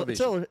It's all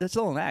television. an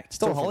act.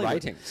 It's all all for Hollywood.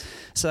 ratings.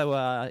 So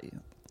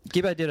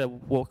Gibbo did a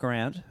walk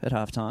around at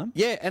halftime.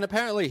 Yeah, and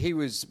apparently he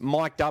was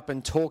mic'd up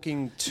and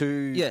talking to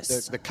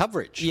Yes. the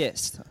coverage.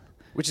 Yes.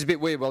 Which is a bit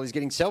weird while he's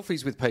getting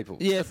selfies with people.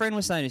 Yeah, a friend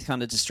was saying he's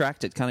kind of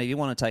distracted. You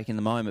want to take in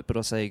the moment, but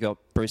also you got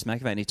Bruce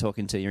McAvaney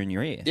talking to you in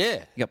your ear.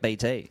 Yeah. You got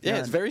BT. Yeah,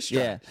 it's very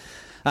strange.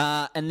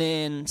 Yeah. And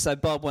then, so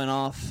Bob went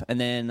off, and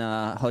then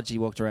Hodgie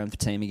walked around with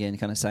the team again,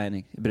 kind of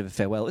saying a bit of a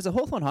farewell. It was a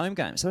Hawthorn home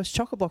game, so it was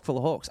chock-a-block full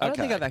of Hawks. I don't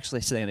think Okay. I've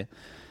actually seen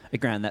a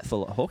ground that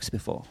full of Hawks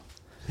before.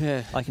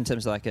 Yeah. Like in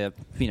terms of like a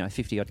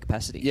 50-odd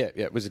capacity.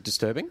 Yeah. Was it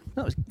disturbing?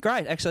 That was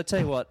great. Actually, I tell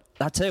you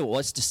what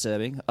was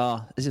disturbing.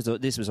 Oh,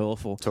 this was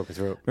awful. Talk me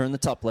through it. We're on the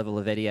top level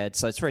of Etihad,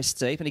 so it's very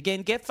steep. And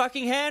again, get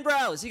fucking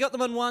handrails. You got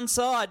them on one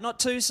side, not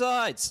two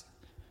sides.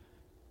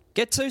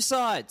 Get two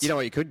sides. You know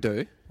what you could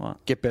do?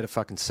 What? Get better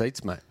fucking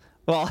seats, mate.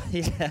 Well,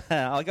 yeah,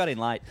 I got in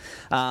late,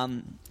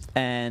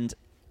 and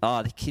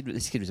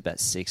this kid was about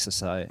 6 or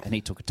so, and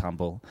he took a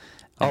tumble.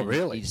 Oh, and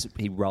really?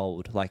 He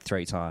rolled like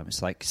 3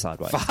 times, like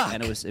sideways. Fuck.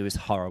 And it was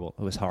horrible.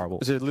 It was horrible.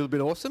 Was it a little bit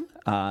awesome?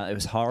 It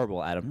was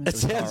horrible, Adam. It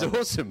sounds horrible.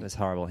 awesome. It was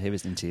horrible. He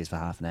was in tears for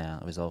half an hour.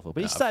 It was awful.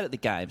 But he stayed at the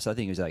game, so I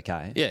think he was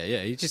okay.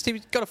 Yeah. He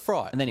got a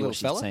fright. And then he little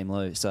watched his fella. team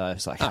lose, so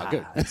it's like,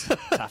 good. let's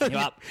toughen you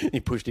up. He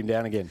pushed him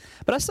down again.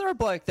 But I saw a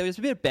bloke, there was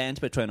a bit of banter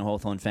between a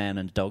Hawthorn fan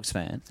and a Dogs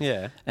fan.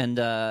 Yeah. And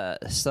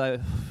so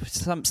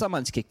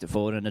someone's kicked it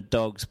forward and a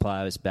Dogs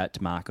player was about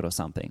to mark it or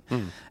something.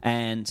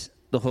 And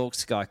the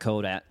Hawks guy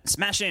called out,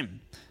 "Smash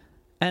him!"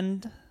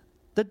 And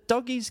the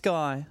Doggies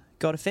guy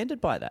got offended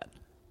by that.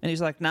 And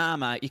he's like, "Nah,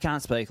 mate, you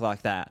can't speak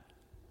like that."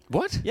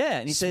 What? Yeah.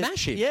 And he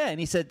Smash said, him? Yeah, and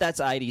he said, "That's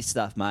 80s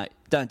stuff, mate.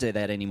 Don't do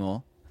that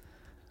anymore."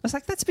 I was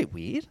like, that's a bit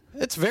weird.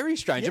 It's very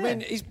strange. Yeah. I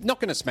mean, he's not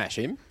going to smash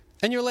him,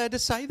 and you're allowed to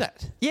say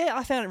that. Yeah,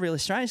 I found it really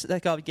strange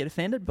that guy would get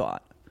offended by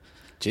it.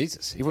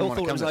 Jesus. He All wouldn't want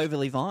thought to it come was to,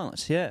 overly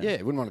violent. Yeah. yeah,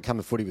 he wouldn't want to come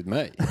to footy with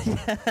me.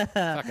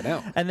 Fucking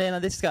hell. And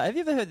then this guy, have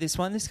you ever heard this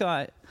one? This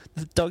guy,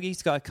 the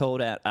Doggies guy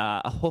called out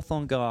a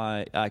Hawthorn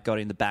guy got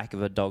in the back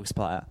of a Dogs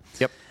player.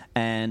 Yep.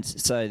 And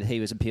so he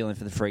was appealing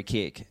for the free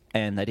kick,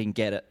 and they didn't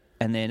get it.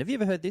 And then, have you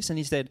ever heard this? And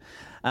he said,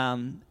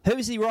 who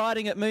is he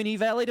riding at Moonee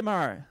Valley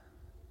tomorrow? Have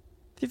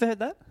you ever heard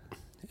that?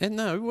 And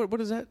no, what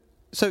is that?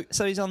 So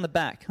he's on the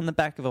back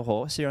of a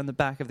horse. You're on the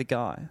back of the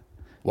guy.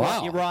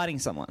 Wow. You're riding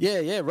someone.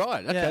 Yeah,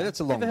 right. Okay, Yeah.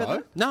 that's a long Ever heard bow.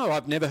 that? No,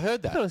 I've never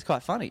heard I thought it that. was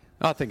quite funny.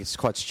 I think it's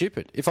quite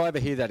stupid. If I ever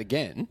hear that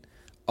again,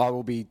 I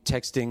will be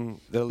texting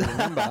the little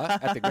number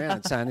at the ground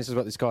and saying, this is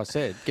what this guy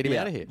said. Get him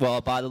out of here.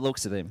 Well, by the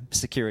looks of him,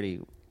 security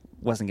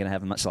wasn't going to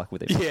have much luck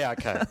with him. Yeah,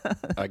 okay.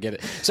 I get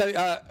it.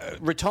 So,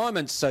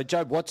 retirements. So,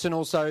 Jobe Watson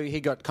also,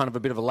 he got kind of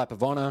a bit of a lap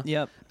of honour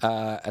Yep.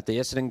 At the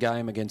Essendon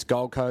game against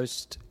Gold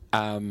Coast.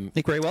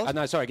 Nick Riewoldt?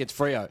 No, sorry, against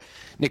Freo.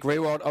 Nick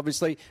Riewoldt,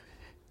 obviously.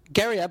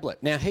 Gary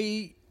Ablett. Now,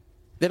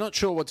 they're not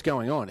sure what's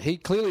going on. He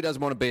clearly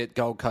doesn't want to be at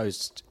Gold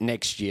Coast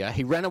next year.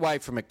 He ran away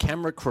from a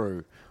camera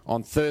crew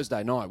on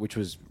Thursday night, which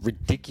was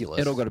ridiculous.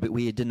 It all got a bit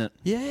weird, didn't it?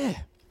 Yeah.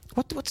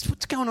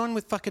 What's going on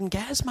with fucking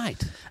Gaz,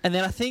 mate? And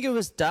then I think it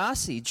was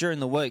Darcy during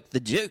the week, the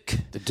Duke.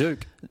 The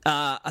Duke.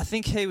 I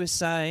think he was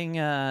saying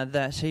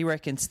that he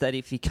reckons that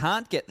if he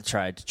can't get the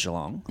trade to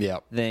Geelong,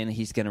 Yep. then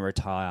he's going to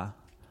retire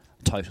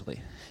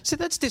totally. So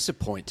that's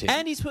disappointing.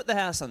 And he's put the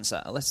house on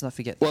sale. Let's not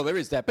forget that. Well, there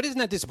is that. But isn't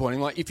that disappointing?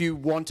 Like, if you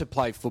want to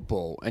play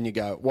football and you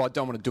go, well, I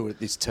don't want to do it at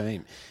this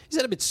team, is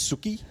that a bit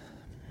sooky?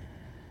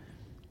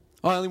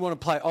 I only want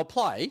to play. I'll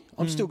play.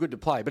 I'm still good to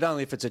play, but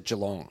only if it's at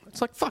Geelong.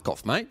 It's like, fuck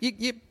off, mate.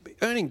 You're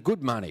earning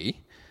good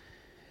money.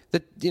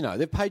 That, you know,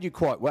 they've paid you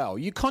quite well.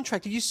 You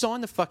contracted. You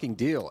signed the fucking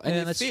deal, and Yeah,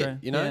 you're that's fit. true.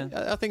 You know,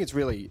 Yeah. I think it's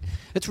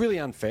really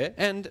unfair,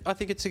 and I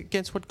think it's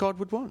against what God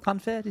would want.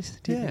 Unfair, do you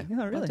Yeah, think?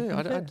 Oh, really? I do.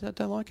 Unfair. I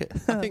don't like it.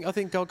 I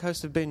think Gold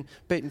Coast have been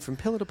beaten from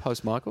pillar to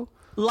post, Michael.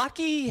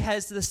 Lucky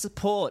has the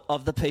support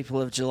of the people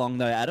of Geelong,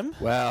 though, Adam.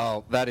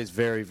 Well, that is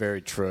very,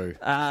 very true.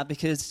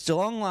 Because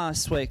Geelong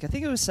last week, I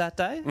think it was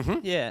Saturday.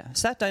 Yeah,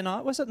 Saturday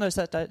night, was it? No,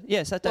 Saturday.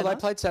 Yeah, Saturday Well, night.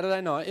 they played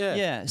Saturday night, yeah.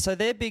 Yeah, so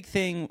their big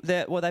thing,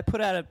 they put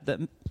out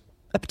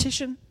a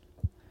petition,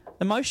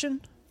 a motion,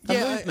 a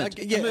movement.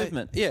 A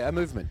movement. Yeah, a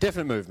movement.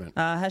 Definite movement.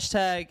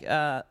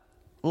 Hashtag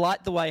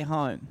light the way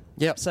home.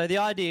 Yep. So the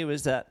idea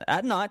was that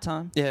at night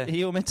time, Yeah.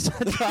 you were meant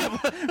to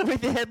drive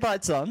with your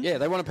headlights on. Yeah,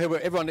 they wanted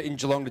everyone in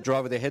Geelong to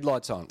drive with their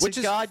headlights on. To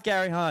guide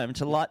Gary home,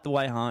 to light the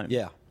way home.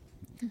 Yeah.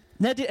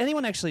 Now, did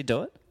anyone actually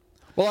do it?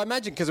 Well, I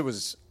imagine because it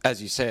was,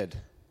 as you said,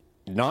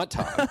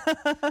 nighttime,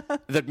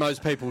 that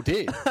most people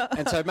did.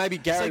 And so maybe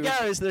Gary So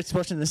Gary's just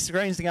watching the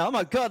screens and going, oh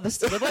my God,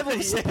 the level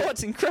of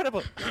support's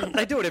incredible.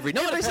 They do it every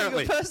night, Every single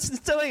apparently. person's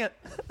doing it.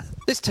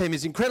 This team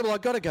is incredible.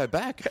 I've got to go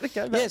back.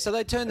 go back. Yeah, so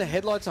they turned the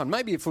headlights on.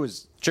 Maybe if it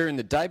was during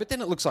the day, but then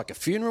it looks like a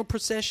funeral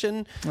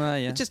procession. Oh,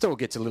 yeah. It just all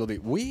gets a little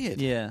bit weird.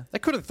 Yeah. They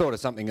could have thought of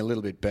something a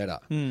little bit better.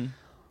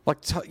 Like,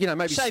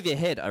 maybe... Shave your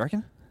head, I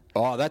reckon.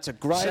 Oh, that's a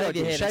great Shave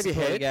idea. your head Shave and your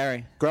support head,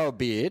 Gary. grow a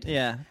beard,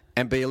 Yeah.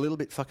 and be a little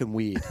bit fucking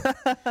weird.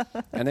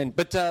 And then,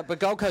 but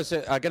Gold Coast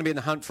are going to be in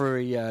the hunt for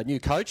a new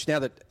coach now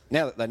that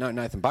they know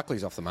Nathan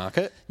Buckley's off the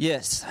market.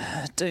 Yes.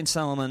 Dean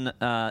Solomon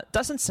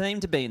doesn't seem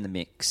to be in the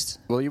mix.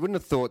 Well, you wouldn't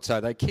have thought so.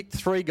 They kicked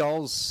 3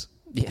 goals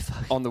Yeah,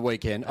 fuck. on the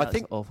weekend. I That's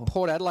think awful.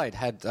 Port Adelaide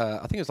had, I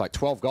think it was like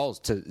 12 goals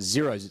to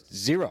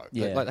 0-0.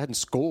 Yeah. They hadn't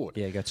scored.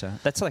 Yeah, gotcha.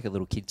 That's like a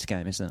little kid's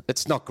game, isn't it?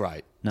 It's not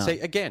great. No. See,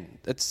 again,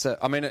 it's. It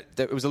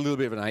was a little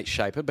bit of an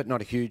 8-shaper, but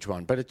not a huge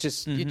one. But it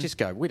just you just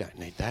go, we don't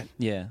need that.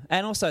 Yeah.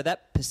 And also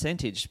that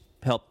percentage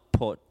helped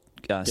Port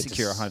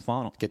secure a home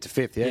final. Get to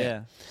 5th, yeah.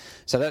 Yeah.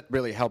 So that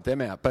really helped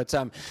them out. But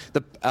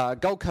the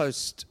Gold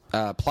Coast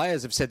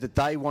players have said that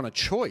they want a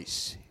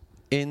choice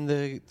in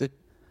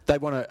they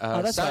want to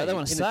That's say right. They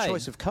want to in say the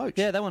choice of coach.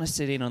 Yeah, they want to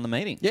sit in on the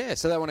meeting. Yeah,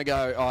 so they want to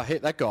go, oh,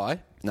 hit that guy.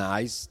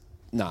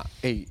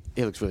 He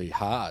looks really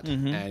hard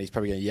and he's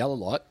probably going to yell a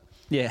lot.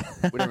 Yeah.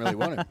 We don't really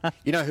want him.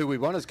 You know who we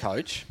want as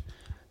coach?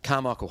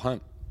 Carmichael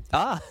Hunt.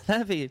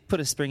 That'd be put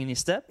a spring in your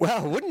step.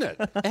 Well, wouldn't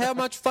it? How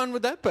much fun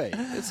would that be?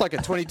 It's like a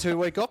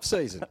 22-week off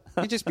season.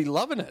 You'd just be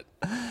loving it.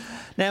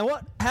 Now,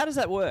 how does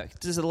that work?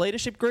 Does the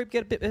leadership group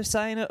get a bit of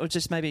say in it, or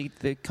just maybe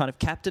the kind of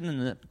captain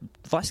and the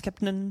vice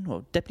captain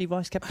or deputy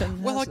vice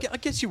captain? Well, I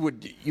guess you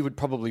would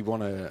probably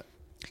want to.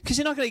 Because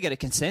you're not going to get a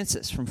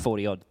consensus from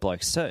 40-odd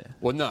blokes too.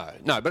 Well, no,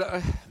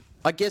 but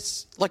I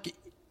guess, like,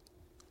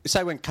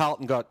 say when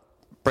Carlton got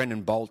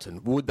Brendan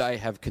Bolton, would they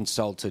have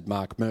consulted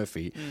Mark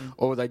Murphy,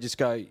 or would they just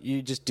go,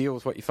 you just deal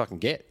with what you fucking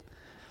get?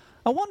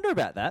 I wonder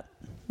about that.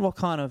 What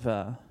kind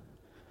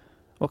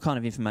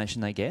of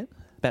information they get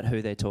about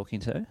who they're talking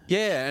to?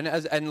 Yeah,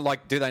 and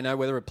like, do they know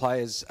whether a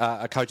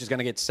coach is going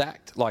to get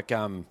sacked? Like,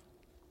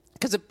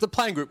 because the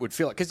playing group would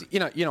feel it. Because you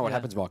know what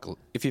happens, Michael.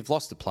 If you've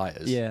lost the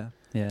players, Yeah.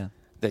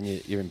 then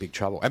you're in big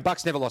trouble. And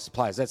Buck's never lost the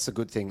players. That's the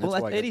good thing. That's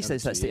Well, why he Eddie got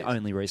says them that's 2 the years.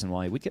 only reason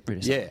why he would get rid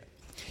of someone. Yeah.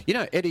 You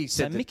know, Eddie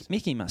So said that...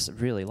 Mickey must have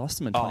really lost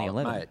them in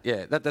 2011. Oh, mate,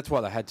 yeah, that's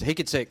why they had to. He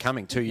could see it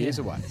coming 2 years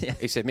away. Yeah.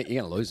 He said, Mick,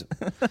 you're going to lose him.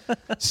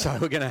 So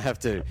we're going to have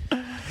to...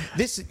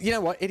 You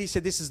know what? Eddie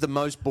said this is the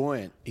most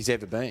buoyant he's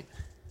ever been.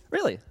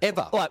 Really?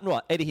 Ever. Like,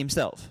 what, Eddie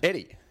himself?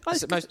 Eddie. Oh,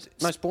 Is it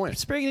most buoyant.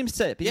 Springing him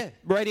step. Yeah.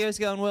 Radio's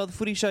going well. The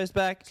footy show's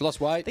back. He's lost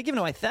weight. They're giving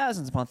away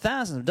thousands upon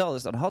thousands of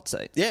dollars on a hot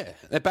seat. Yeah,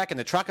 they're backing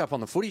the truck up on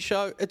the footy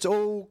show. It's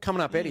all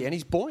coming up Eddie, and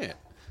he's buoyant.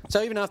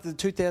 So even after the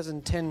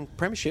 2010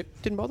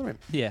 premiership, didn't bother him.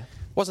 Yeah.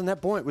 Wasn't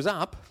that buoyant. It was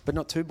up, but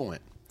not too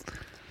buoyant.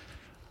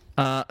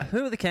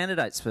 Who are the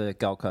candidates for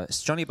Gold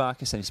Coast? Johnny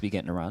Barker seems to be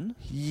getting a run.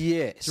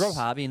 Yes. Is Rob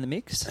Harvey in the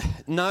mix?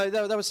 No,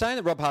 they were saying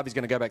that Rob Harvey's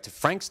going to go back to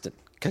Frankston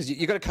because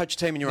you've got to coach a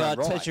team in your own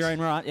right. Coach your own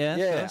right, yeah.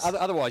 Yeah,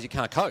 otherwise you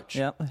can't coach.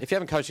 Yep. If you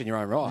haven't coached in your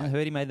own right. I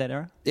heard he made that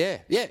error. Yeah,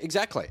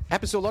 exactly.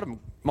 Happens to a lot of them.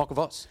 Michael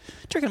Voss. Do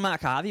you reckon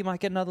Mark Harvey might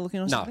get another look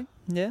in or something?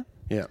 Yeah.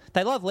 Yeah.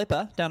 They love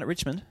Lepper down at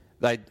Richmond.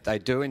 They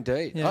do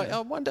indeed. Yeah.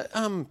 I wonder,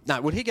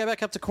 would he go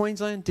back up to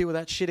Queensland, deal with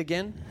that shit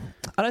again?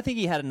 I don't think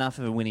he had enough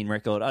of a winning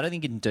record. I don't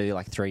think he can do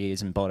like 3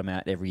 years and bottom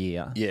out every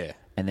year. Yeah.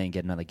 And then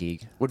get another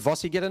gig. Would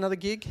Vossi get another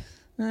gig?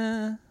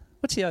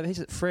 What's he over? He's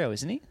at Freo,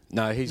 isn't he?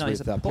 No, he's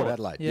with at Port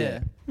Adelaide. Yeah.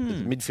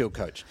 Midfield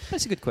coach.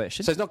 That's a good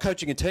question. So he's not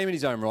coaching a team in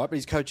his own right, but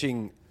he's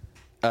coaching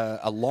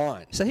a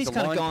line. So he's a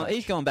kind of line gone. coach.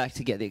 He's gone back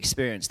to get the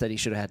experience that he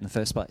should have had in the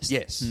first place.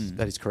 Yes,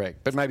 that is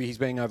correct. But maybe he's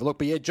being overlooked.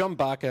 But yeah, John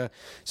Barker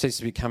seems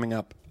to be coming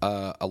up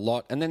a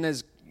lot. And then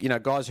there's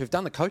guys who've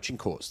done the coaching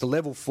course, the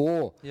level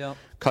 4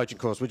 coaching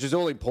course, which is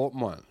all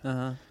important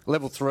one.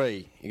 Level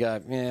 3, you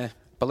go, yeah,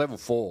 but level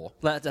 4.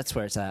 That's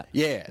where it's at.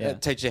 Yeah,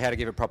 it teaches you how to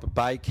give a proper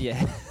bake.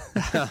 Yeah.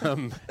 How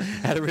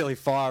to really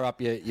fire up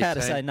your How to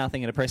team. say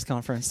nothing at a press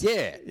conference.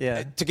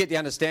 Yeah. To get the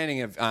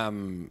understanding of,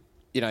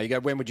 you go,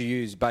 when would you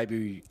use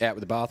baby out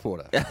with the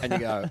bathwater? And you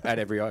go, at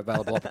every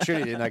available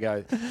opportunity. And they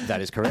go,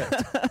 that is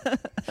correct.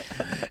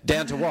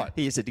 Down to what?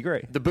 He is a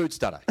degree. The boot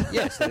stutter.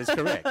 Yes, that is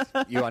correct.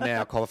 You are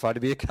now qualified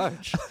to be a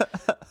coach.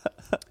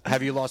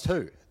 Have you lost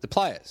who? The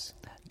players.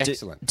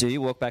 Excellent. Do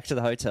you walk back to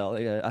the hotel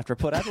after a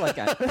Port Adelaide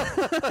game?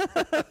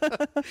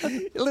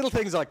 Little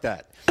things like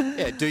that.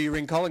 Yeah. Do you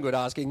ring Collingwood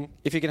asking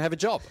if you can have a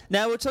job?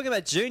 Now, we're talking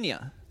about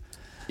junior.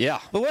 Yeah.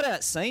 But what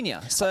about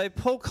senior? So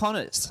Paul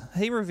Connors,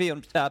 he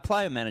revealed,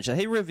 player manager,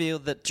 he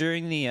revealed that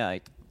during the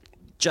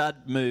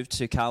Judd move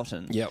to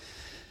Carlton,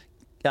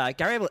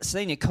 Gary Ablett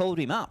Senior called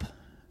him up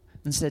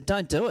and said,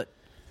 don't do it.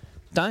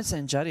 Don't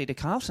send Juddy to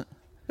Carlton.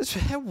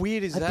 How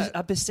weird is that?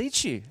 I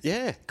beseech you.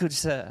 Yeah. Good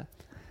sir.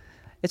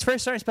 It's very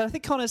strange, but I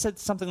think Connor said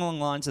something along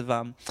the lines of,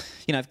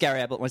 if Gary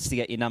Ablett wants to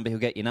get your number, he'll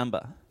get your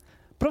number.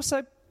 But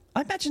also,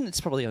 I imagine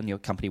it's probably on your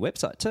company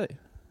website too.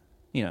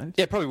 Yeah,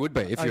 it probably would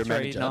be if you're a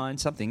manager. 039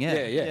 something,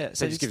 yeah. Yeah.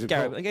 So just gives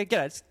Gary, a call.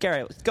 G'day, it's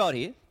Gary. God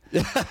here.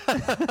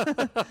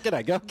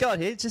 G'day, go. God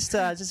here. Just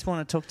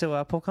want to talk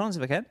to Paul Collins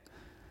if I can.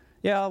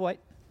 Yeah, I'll wait.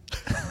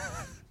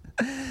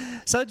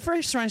 So it's a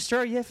very strange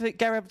story. Yeah, for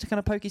Gary Ablett to kind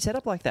of poke his head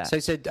up like that. So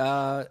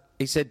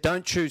he said,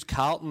 don't choose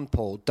Carlton,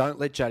 Paul. Don't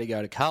let Juddy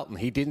go to Carlton.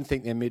 He didn't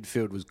think their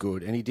midfield was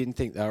good, and he didn't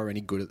think they were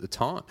any good at the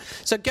time.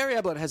 So Gary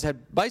Ablett has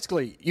had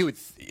basically, you would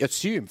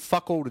assume,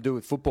 fuck all to do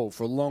with football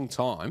for a long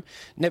time.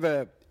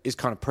 Never is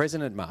kind of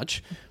present at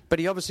much, but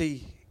he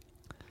obviously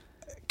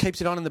keeps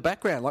it on in the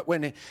background. Like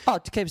when to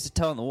keep his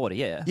toe in the water,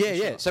 yeah.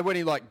 Yeah. So when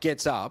he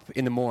gets up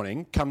in the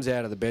morning, comes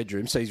out of the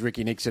bedroom, sees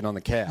Ricky Nixon on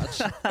the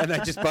couch, and they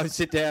just both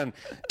sit down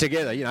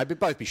together, but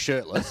both be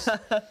shirtless.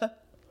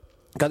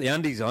 Got the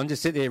undies on,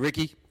 just sit there,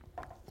 Ricky.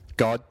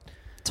 God.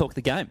 Talk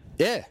the game.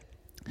 Yeah.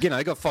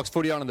 Got Fox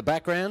Footy on in the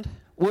background.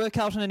 Were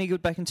Carlton any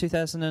good back in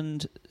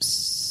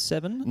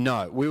 2007?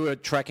 No, we were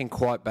tracking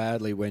quite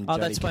badly when Juddy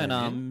that's when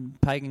came in.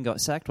 Pagan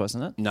got sacked,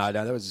 wasn't it? No,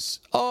 that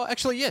was... Oh,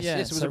 actually, yes. Yeah,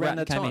 yes, it was so around Ratton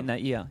that came time. in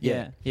that year.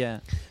 Yeah.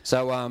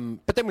 So,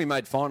 but then we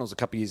made finals a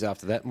couple of years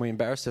after that, and we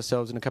embarrassed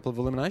ourselves in a couple of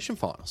elimination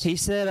finals. He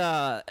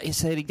said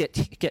he'd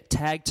get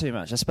tagged too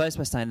much. I suppose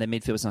by saying their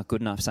midfield was not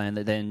good enough, saying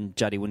that then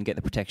Juddy wouldn't get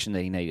the protection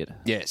that he needed.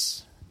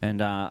 Yes.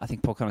 And I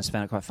think Paul Connors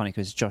found it quite funny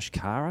because Josh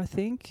Carr, I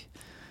think...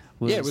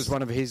 it was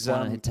one of his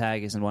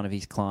taggers and one of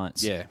his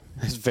clients. Yeah,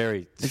 it's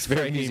very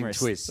humorous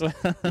twist.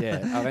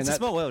 Yeah, It's a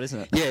small world, isn't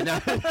it? Yeah, no.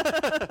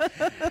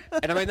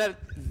 And I mean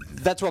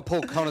that's what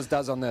Paul Connors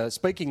does on the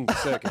speaking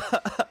circuit.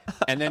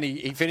 And then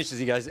he finishes.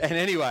 He goes, and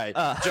anyway,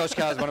 Josh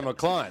Carr's one of my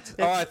clients.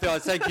 All right,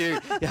 fellas, thank you.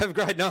 You have a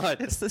great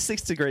night. It's the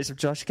 6 degrees of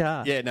Josh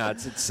Carr. Yeah, no,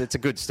 it's a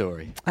good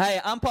story.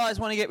 Hey, umpires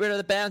want to get rid of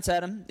the bounce,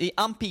 Adam. The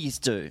umpies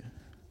do.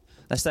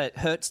 They say it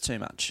hurts too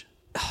much.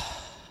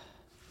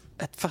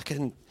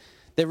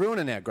 They're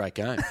ruining our great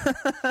game.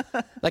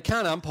 They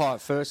can't umpire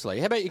firstly.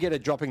 How about you get a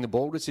dropping the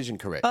ball decision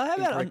correct? How about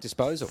incorrect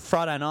disposal?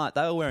 Friday night,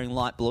 they were wearing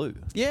light blue.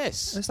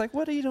 Yes. It's like,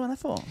 what are you doing that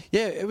for?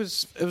 Yeah, it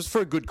was for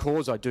a good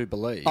cause, I do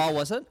believe. Oh,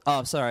 was it?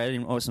 Oh, sorry,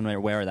 I wasn't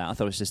aware of that. I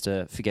thought it was just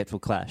a forgetful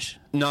clash.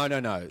 No.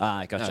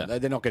 Gotcha. No,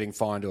 they're not getting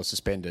fined or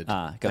suspended.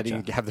 Gotcha.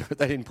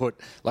 They didn't put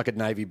like a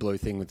navy blue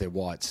thing with their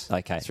whites.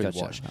 Okay, through gotcha.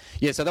 the wash.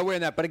 Yeah, so they're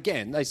wearing that. But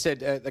again, they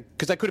said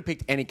because they could have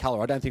picked any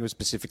colour. I don't think it was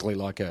specifically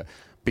like a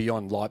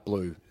beyond light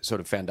blue sort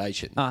of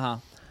foundation.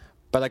 But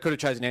they could have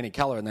chosen any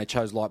colour, and they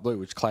chose light blue,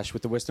 which clashed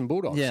with the Western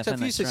Bulldogs. Yeah, so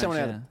if you see someone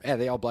out of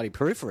the old bloody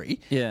periphery,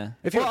 yeah.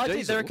 If you're I a did.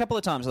 diesel, There were a couple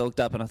of times I looked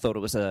up and I thought it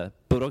was a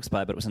Bulldogs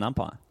player, but it was an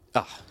umpire.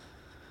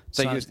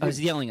 So I was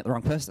yelling at the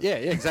wrong person. Yeah,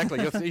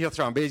 exactly. You're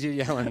throwing beers, you're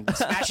yelling,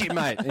 smash it,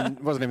 mate, and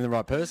it wasn't even the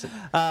right person.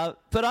 But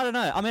I don't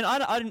know. I mean,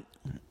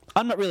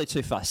 I'm not really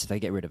too fussed if they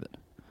get rid of it.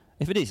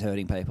 If it is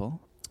hurting people.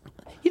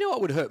 You know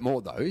what would hurt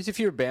more, though, is if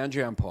you're a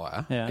boundary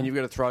umpire and you've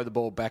got to throw the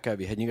ball back over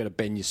your head and you've got to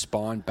bend your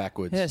spine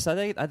backwards. Yeah, so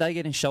are they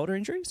getting shoulder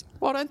injuries?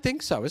 Well, I don't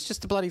think so. It's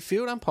just the bloody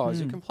field umpires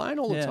who complain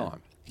all the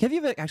time. Have you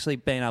ever actually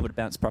been able to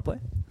bounce properly?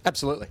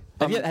 Absolutely.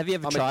 Have you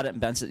ever tried it and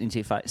bounced it into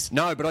your face?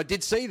 No, but I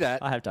did see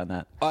that. I have done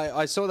that.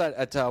 I saw that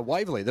at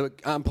Waverley. The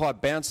umpire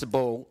bounced the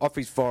ball off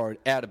his forehead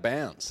out of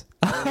bounds.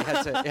 And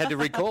he had to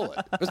recall it.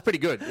 It was pretty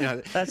good. You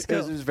know, that's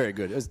cool. It was very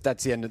good.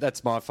 That's the end.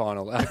 That's my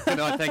final. Good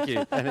night, thank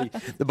you. And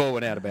the ball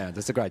went out of bounds.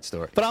 It's a great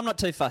story. But I'm not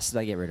too fussed if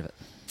they get rid of it.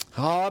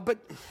 Oh, but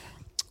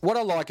what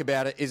I like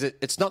about it is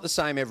it's not the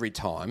same every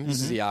time.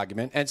 This is the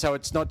argument. And so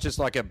it's not just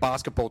like a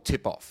basketball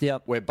tip-off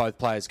where both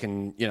players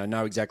can,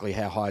 know exactly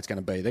how high it's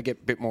going to be. They get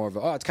a bit more of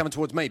it's coming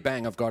towards me,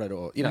 bang, I've got it.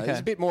 Or, there's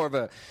a bit more of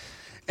a...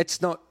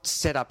 It's not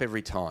set up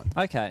every time.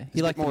 Okay.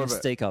 You like the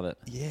mystique of it?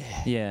 Yeah.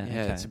 Yeah.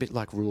 Okay. It's a bit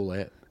like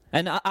roulette.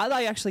 And are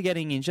they actually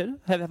getting injured?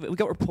 Have we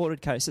got reported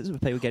cases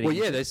of people getting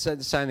injured? Well, yeah, they're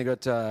saying they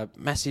got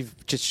massive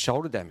just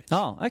shoulder damage.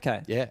 Oh,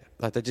 okay. Yeah.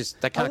 Like they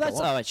can't that's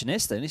go on.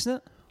 OH&S then, isn't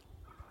it?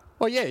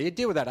 Well, yeah, you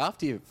deal with that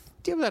after your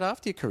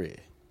career.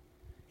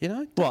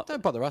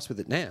 Don't bother us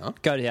with it now.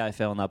 Go to the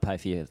AFL and they'll pay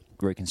for your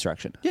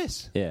reconstruction.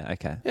 Yes. Yeah,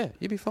 okay. Yeah,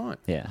 you'll be fine.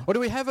 Yeah. Or do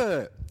we have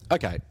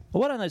okay.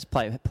 Well, why don't they just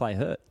play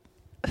hurt?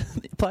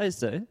 Players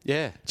do.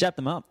 Yeah. Jab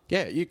them up.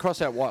 Yeah, you cross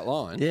that white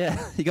line. Yeah,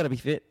 you got to be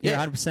fit. You're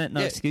 100%, no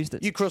excuse.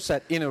 You cross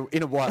that inner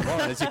white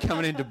line as you're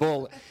coming into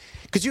ball.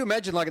 Because you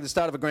imagine, like at the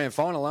start of a grand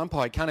final,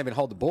 umpire can't even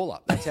hold the ball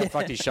up. That's how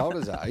fucked his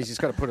shoulders are. He's just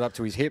got to put it up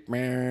to his hip.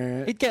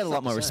 He'd get a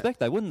lot more respect,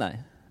 though, wouldn't they?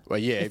 Well,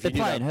 yeah. If they're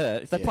playing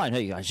hurt,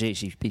 you go, geez,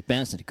 he's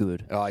bouncing it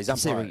good. Oh, he's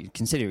umpired.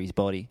 Consider his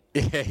body.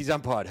 Yeah, he's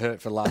umpired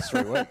hurt for the last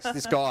 3 weeks.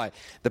 This guy,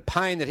 the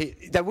pain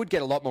they would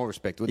get a lot more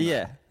respect, wouldn't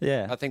they?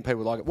 Yeah. I think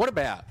people would like it. What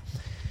about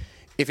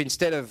if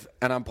instead of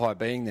an umpire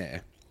being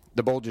there,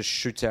 the ball just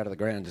shoots out of the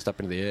ground, just up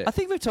into the air? I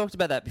think we've talked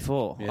about that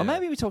before. Yeah. Or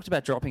maybe we talked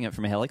about dropping it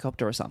from a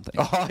helicopter or something.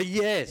 Oh,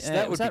 yes.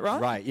 That would be right?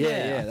 great.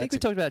 Yeah. I think we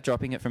talked about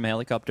dropping it from a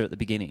helicopter at the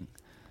beginning.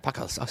 Fuck,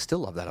 I still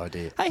love that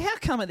idea. Hey, how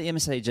come at the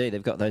MSCG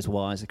they've got those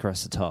wires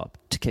across the top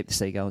to keep the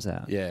seagulls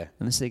out? Yeah.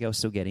 And the seagulls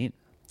still get in?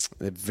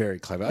 They're very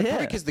clever. Yeah.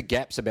 Probably because the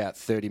gap's about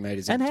 30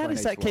 metres in. And how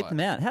does that keep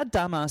them out? How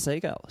dumb are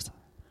seagulls?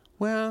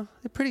 Well,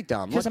 they're pretty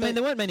dumb. Because,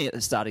 there weren't many at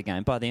the start of the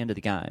game. By the end of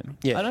the game,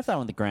 I don't know if they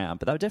were on the ground,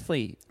 but they were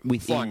definitely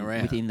flying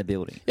around within the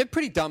building. Yeah,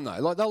 pretty dumb, though.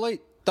 Like,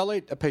 they'll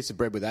eat a piece of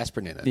bread with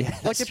aspirin in it. Yeah,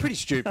 like, they're pretty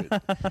stupid.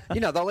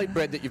 They'll eat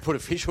bread that you put a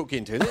fish hook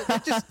into.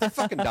 They're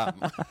fucking dumb.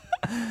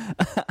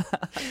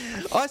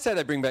 I say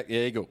they bring back the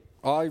eagle.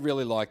 I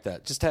really like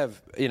that. Just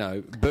have, bird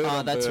on bird.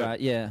 Oh, that's right,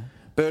 yeah.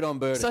 Bird on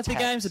bird. So if the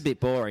game's a bit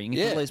boring, you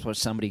can at least watch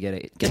somebody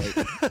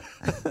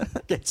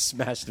get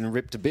smashed and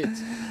ripped to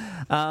bits.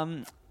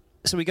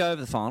 So we go over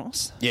the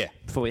finals. Yeah.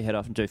 Before we head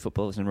off and do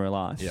footballers in real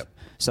life. Yep.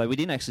 So we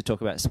didn't actually talk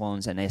about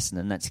Swans and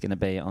Essendon. That's going to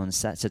be on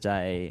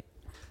Saturday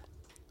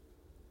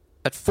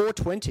at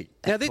 4:20.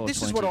 Now,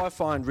 this is what 4:20. I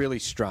find really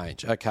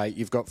strange. Okay,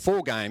 you've got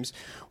 4 games.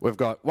 We've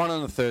got one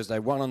on the Thursday,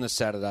 one on the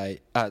Saturday.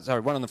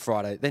 One on the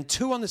Friday, then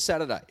 2 on the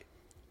Saturday.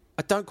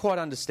 I don't quite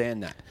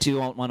understand that. Do you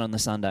want one on the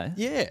Sunday?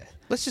 Yeah.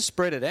 Let's just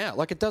spread it out.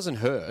 Like, it doesn't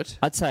hurt.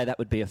 I'd say that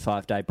would be a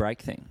 5-day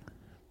break thing.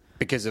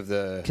 Because of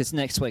Because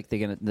next week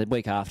the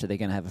week after they're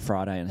gonna have a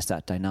Friday and a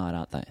Saturday night,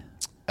 aren't they?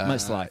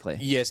 Most likely.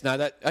 Yes.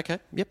 No. Okay.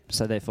 Yep.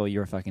 So therefore,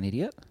 you're a fucking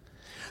idiot.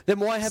 Then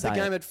why have the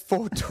game at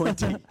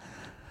 4:20?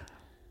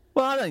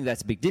 Well, I don't think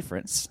that's a big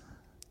difference.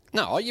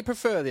 No, you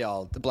prefer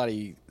the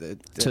bloody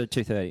To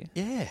 2:30.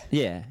 Yeah.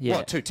 Yeah.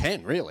 Well,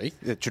 2:10 really.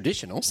 The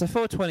traditional. So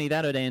 4:20,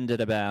 that would end at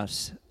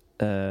about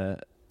 6:30,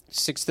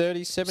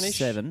 7-ish.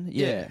 7.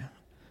 Yeah.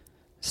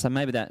 So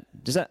maybe that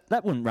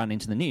wouldn't run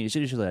into the news.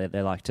 Usually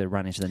they like to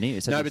run into the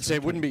news. No, but see,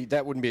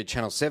 that wouldn't be a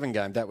Channel 7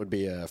 game. That would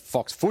be a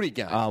Fox Footy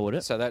game. Oh, would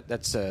it? So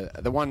that's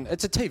the one.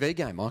 It's a TV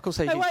game, Michael.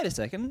 So hey, wait a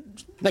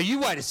second. No, you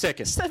wait a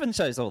second. 7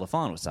 shows all the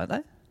finals, don't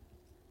they?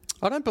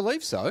 I don't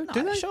believe so.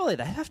 Do they? Surely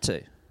they have to.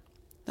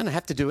 They don't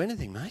have to do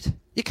anything, mate.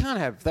 You can't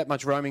have that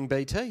much roaming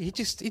BT.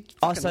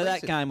 So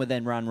that game would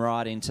then run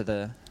right into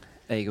the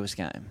Eagles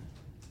game.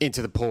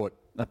 Into the Port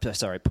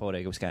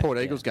Eagles game. Port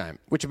Eagles game,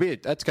 which would be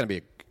that's going to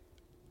be.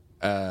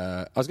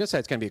 I was going to say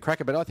it's going to be a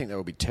cracker, but I think that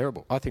will be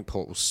terrible. I think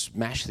Port will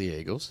smash the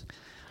Eagles.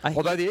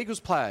 Although the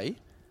Eagles play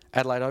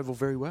Adelaide Oval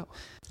very well.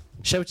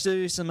 Shall we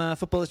do some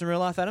footballers in real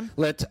life, Adam?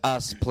 Let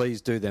us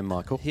please do them,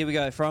 Michael. Here we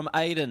go. From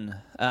Aiden.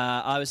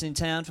 I was in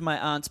town for my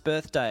aunt's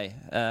birthday.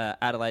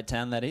 Adelaide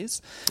town, that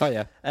is. Oh,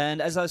 yeah.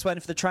 And as I was waiting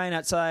for the train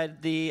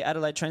outside the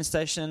Adelaide train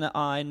station,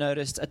 I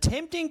noticed a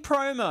tempting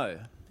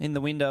promo in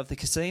the window of the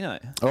casino.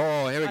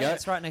 Oh, here we go.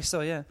 That's right next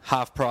door, yeah.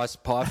 Half-price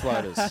pie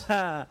floaters.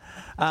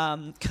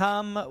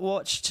 Come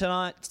watch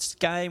tonight's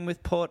game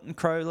with Port and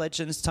Crow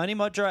legends Tony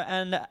Modra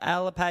and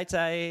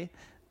Alapate.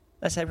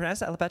 That's how you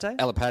pronounce it? Alapate?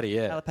 Alapati,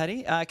 yeah.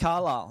 Alapati?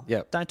 Carlisle.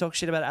 Yep. Don't talk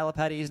shit about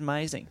Alapati. He's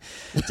amazing.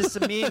 Just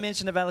a mere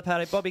mention of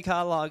Alapati. Bobby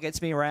Carlisle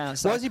gets me around.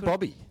 So Why is he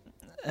Bobby?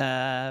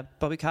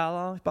 Bobby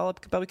Carlisle?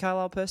 Bobby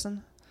Carlisle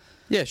person?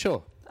 Yeah,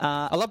 sure.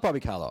 I love Bobby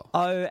Carlisle.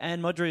 Oh,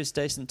 and Modra is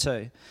decent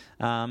too.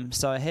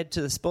 So I head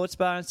to the sports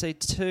bar and see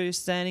two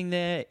standing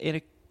there in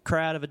a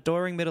crowd of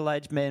adoring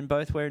middle-aged men,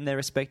 both wearing their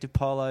respective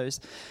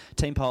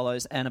team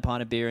polos, and a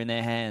pint of beer in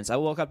their hands. I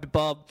walk up to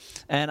Bob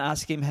and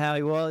ask him how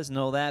he was and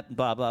all that,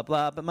 blah, blah,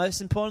 blah. But most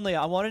importantly,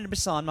 I wanted him to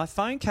sign my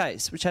phone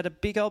case, which had a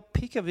big old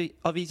pic of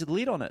his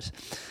lid on it.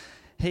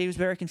 He was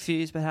very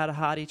confused but had a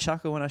hearty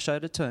chuckle when I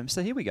showed it to him.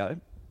 So here we go.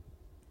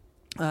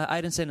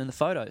 Aidan sent in the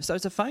photo. So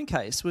it's a phone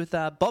case with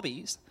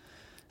Bobby's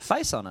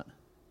face on it.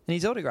 And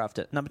he's autographed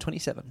it, number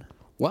 27.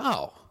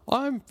 Wow.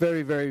 I'm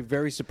very, very,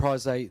 very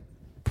surprised they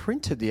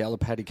printed the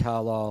Paddy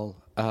Carlisle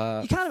You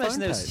can't imagine phone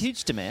there's case.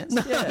 huge demands.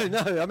 No, Yeah.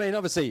 no. I mean,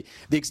 obviously,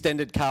 the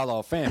extended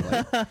Carlisle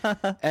family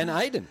and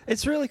Aidan.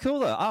 It's really cool,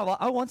 though.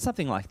 I want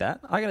something like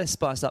that. I got to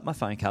spice up my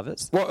phone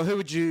covers. Well,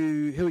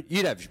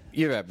 you'd have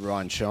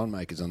Ryan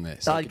Schoenmakers on there,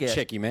 so you could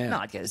check him out. No,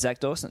 I'd get Zach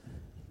Dawson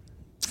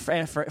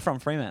from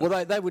Fremantle.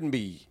 Well, they wouldn't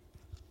be.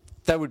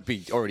 They would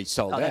be already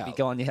sold out. They'd be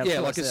gone. Yeah,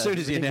 like as soon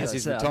as he announced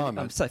his retirement.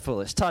 I'm so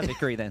foolish. Ty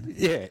Vickery then.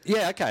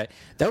 Yeah, okay.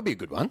 That would be a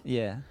good one.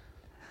 Yeah.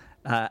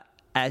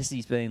 As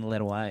he's being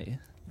led away.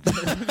 For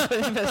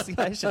the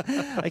investigation.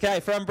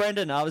 Okay, from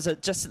Brendan. I was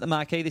just at the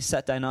Marquee this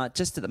Saturday night,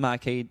 just at the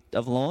Marquee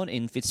of Lawn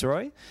in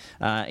Fitzroy,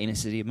 inner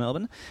city of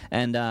Melbourne.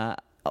 And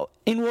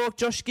in walked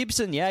Josh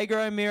Gibson, Jaeger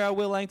O'Meara,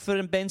 Will Langford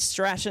and Ben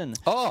Stratton.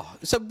 Oh,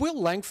 so Will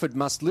Langford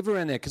must live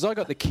around there because I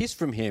got the kiss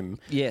from him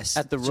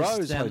at the just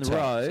Rose down Hotel. the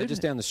road. So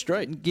just down the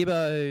street.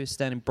 Gibbo's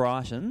down in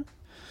Brighton.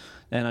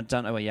 And I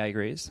don't know where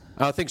Jaeger is.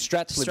 I think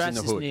Strats lives in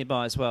the Strats is hood.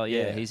 nearby as well.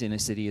 Yeah, he's in the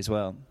city as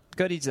well.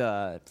 Got his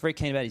very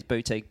keen about his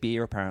boutique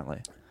beer,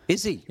 apparently.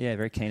 Is he? Yeah,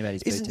 very keen about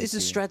his boutique beer. Isn't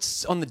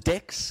Strats on the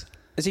decks?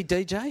 Is he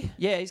DJ?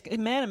 Yeah, he's a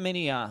man of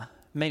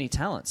many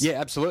talents. Yeah,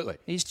 absolutely.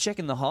 He's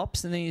checking the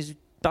hops and then he's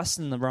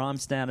busting the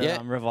rhymes down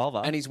at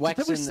Revolver. And he's Do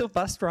waxing... people still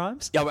bust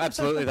rhymes? Yeah, well,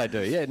 absolutely they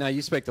do. Yeah, no,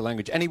 you speak the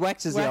language. And he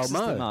waxes the old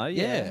Mo.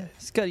 Yeah.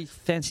 He's got his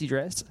fancy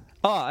dress.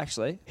 Oh,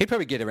 actually. He'd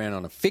probably get around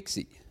on a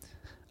fixie.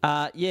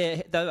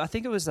 Yeah, though I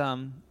think it was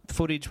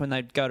footage when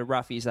they'd go to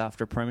roughies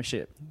after a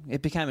premiership.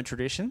 It became a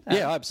tradition.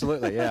 Yeah,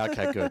 absolutely. Yeah,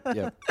 okay, good.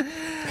 Yeah.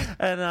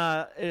 And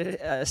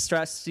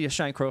Strats,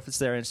 Shane Crawford's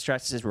there, and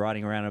Strats is just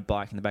riding around on a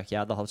bike in the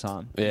backyard the whole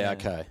time. Yeah,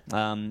 okay.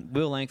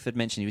 Will Langford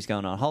mentioned he was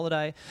going on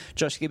holiday.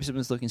 Josh Gibson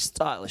was looking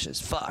stylish as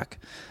fuck.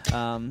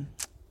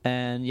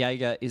 And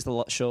Jaeger is a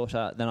lot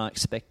shorter than I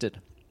expected.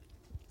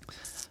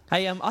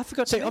 Hey, I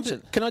forgot to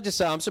mention. Can I just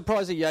say, I'm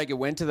surprised that Jaeger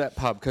went to that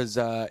pub because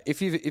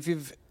if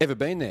you've ever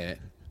been there,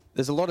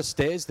 there's a lot of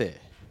stairs there.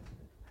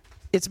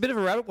 It's a bit of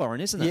a rabbit warren,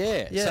 isn't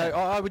it? Yeah. So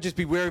I would just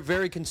be very,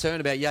 very concerned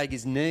about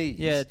Jaeger's knees.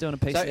 Yeah, doing a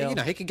PCL.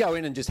 So, he could go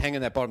in and just hang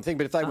on that bottom thing,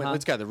 but if they went,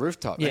 let's go to the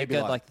rooftop. Yeah,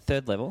 go like the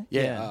third level.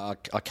 Yeah,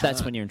 I can't.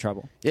 That's when you're in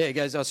trouble. Yeah, he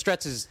goes,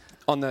 Strats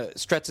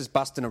is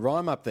busting a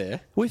rhyme up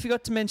there. We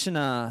forgot to mention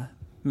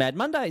Mad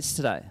Mondays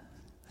today.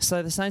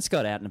 So the Saints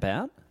got out and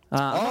about.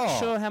 I'm not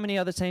sure how many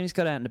other teams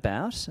got out and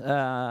about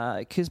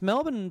because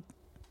Melbourne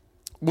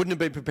wouldn't have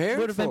been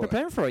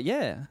prepared for it.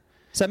 Yeah.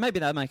 So maybe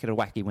they'll make it a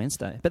wacky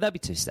Wednesday, but that'd be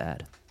too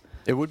sad.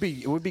 It would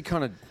be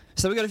kind of.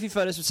 So we got a few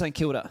photos with St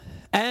Kilda,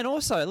 and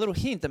also a little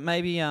hint that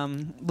maybe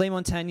Lee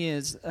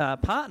Montagne's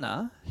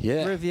partner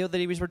revealed that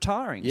he was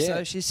retiring.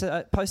 Yeah. So she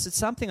posted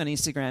something on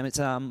Instagram. It's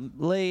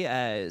Lee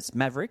as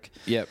Maverick.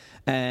 Yep.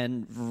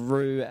 And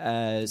Rue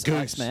as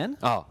Goose. Iceman.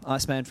 Oh.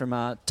 Iceman from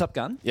Top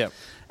Gun. Yep.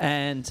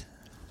 And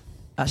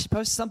she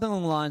posted something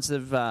along the lines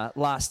of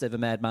last ever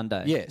Mad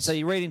Monday. Yes. So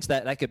you read into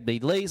that could be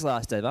Lee's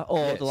last ever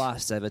or the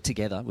last ever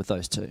together with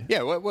those two.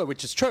 Yeah, well,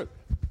 which is true.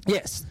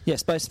 Yes,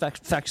 both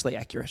factually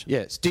accurate.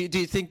 Yes. Do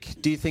you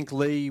think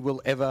Lee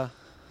will ever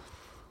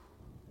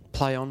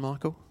play on,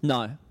 Michael?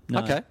 No.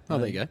 Okay. Oh,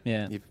 there you go.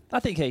 Yeah. I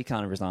think he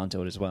kind of resigned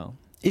to it as well.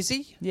 Is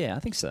he? Yeah, I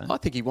think so. I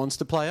think he wants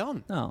to play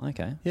on. Oh,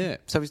 okay. Yeah.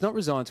 So he's not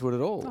resigned to it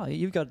at all. Oh,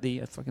 you've got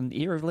the fucking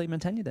ear of Lee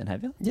Montagna then,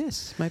 have you?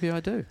 Yes, maybe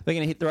I do. We're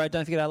going to hit the road.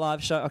 Don't forget our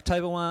live show,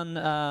 October 1,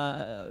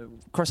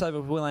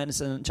 crossover with Will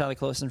Anderson and Charlie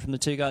Clausen from the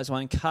Two Guys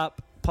One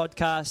Cup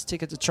podcast.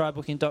 Tickets at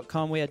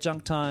trybooking.com. We are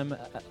junktime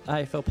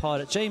AFL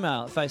pod at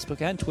Gmail,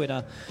 Facebook and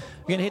Twitter.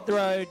 We're going to hit the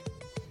road.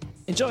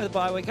 Enjoy the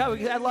bye week. Oh, we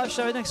got our live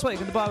show next week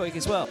in the bye week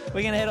as well.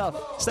 We're going to head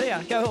off. See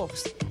ya. Go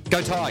Hawks.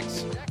 Go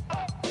Tigers.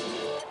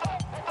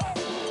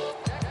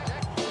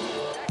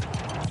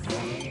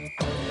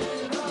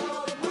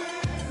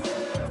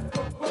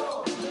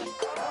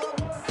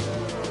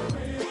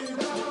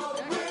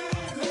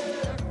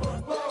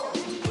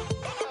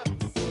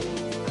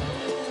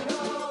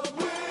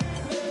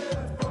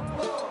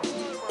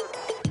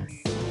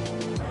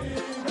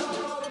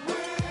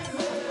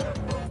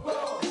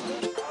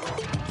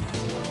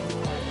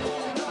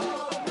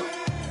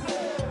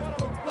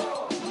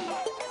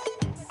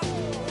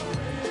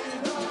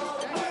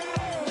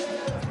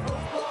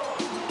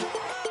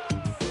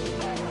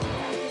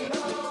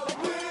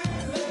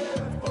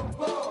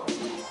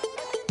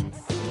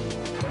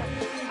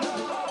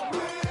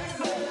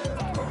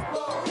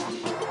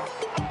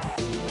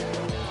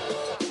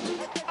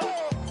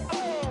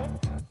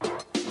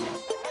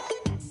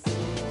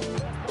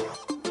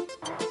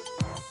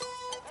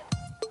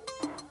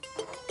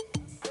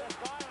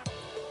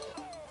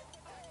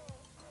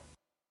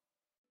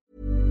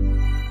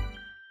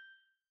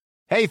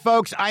 Hey,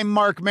 folks, I'm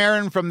Mark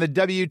Maron from the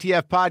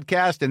WTF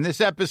Podcast, and this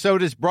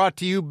episode is brought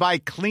to you by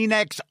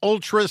Kleenex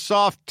Ultra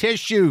Soft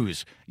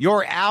Tissues,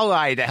 your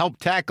ally to help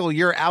tackle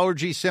your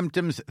allergy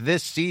symptoms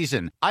this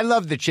season. I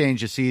love the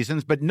change of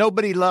seasons, but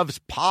nobody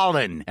loves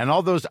pollen and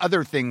all those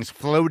other things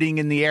floating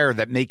in the air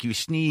that make you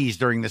sneeze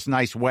during this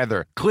nice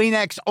weather.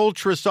 Kleenex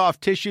Ultra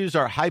Soft Tissues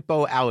are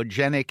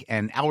hypoallergenic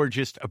and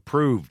allergist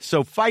approved,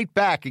 so fight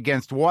back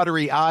against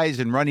watery eyes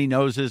and runny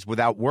noses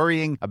without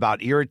worrying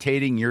about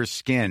irritating your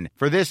skin.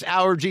 For this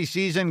allergy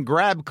season,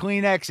 grab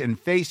Kleenex and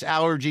face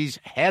allergies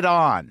head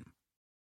on.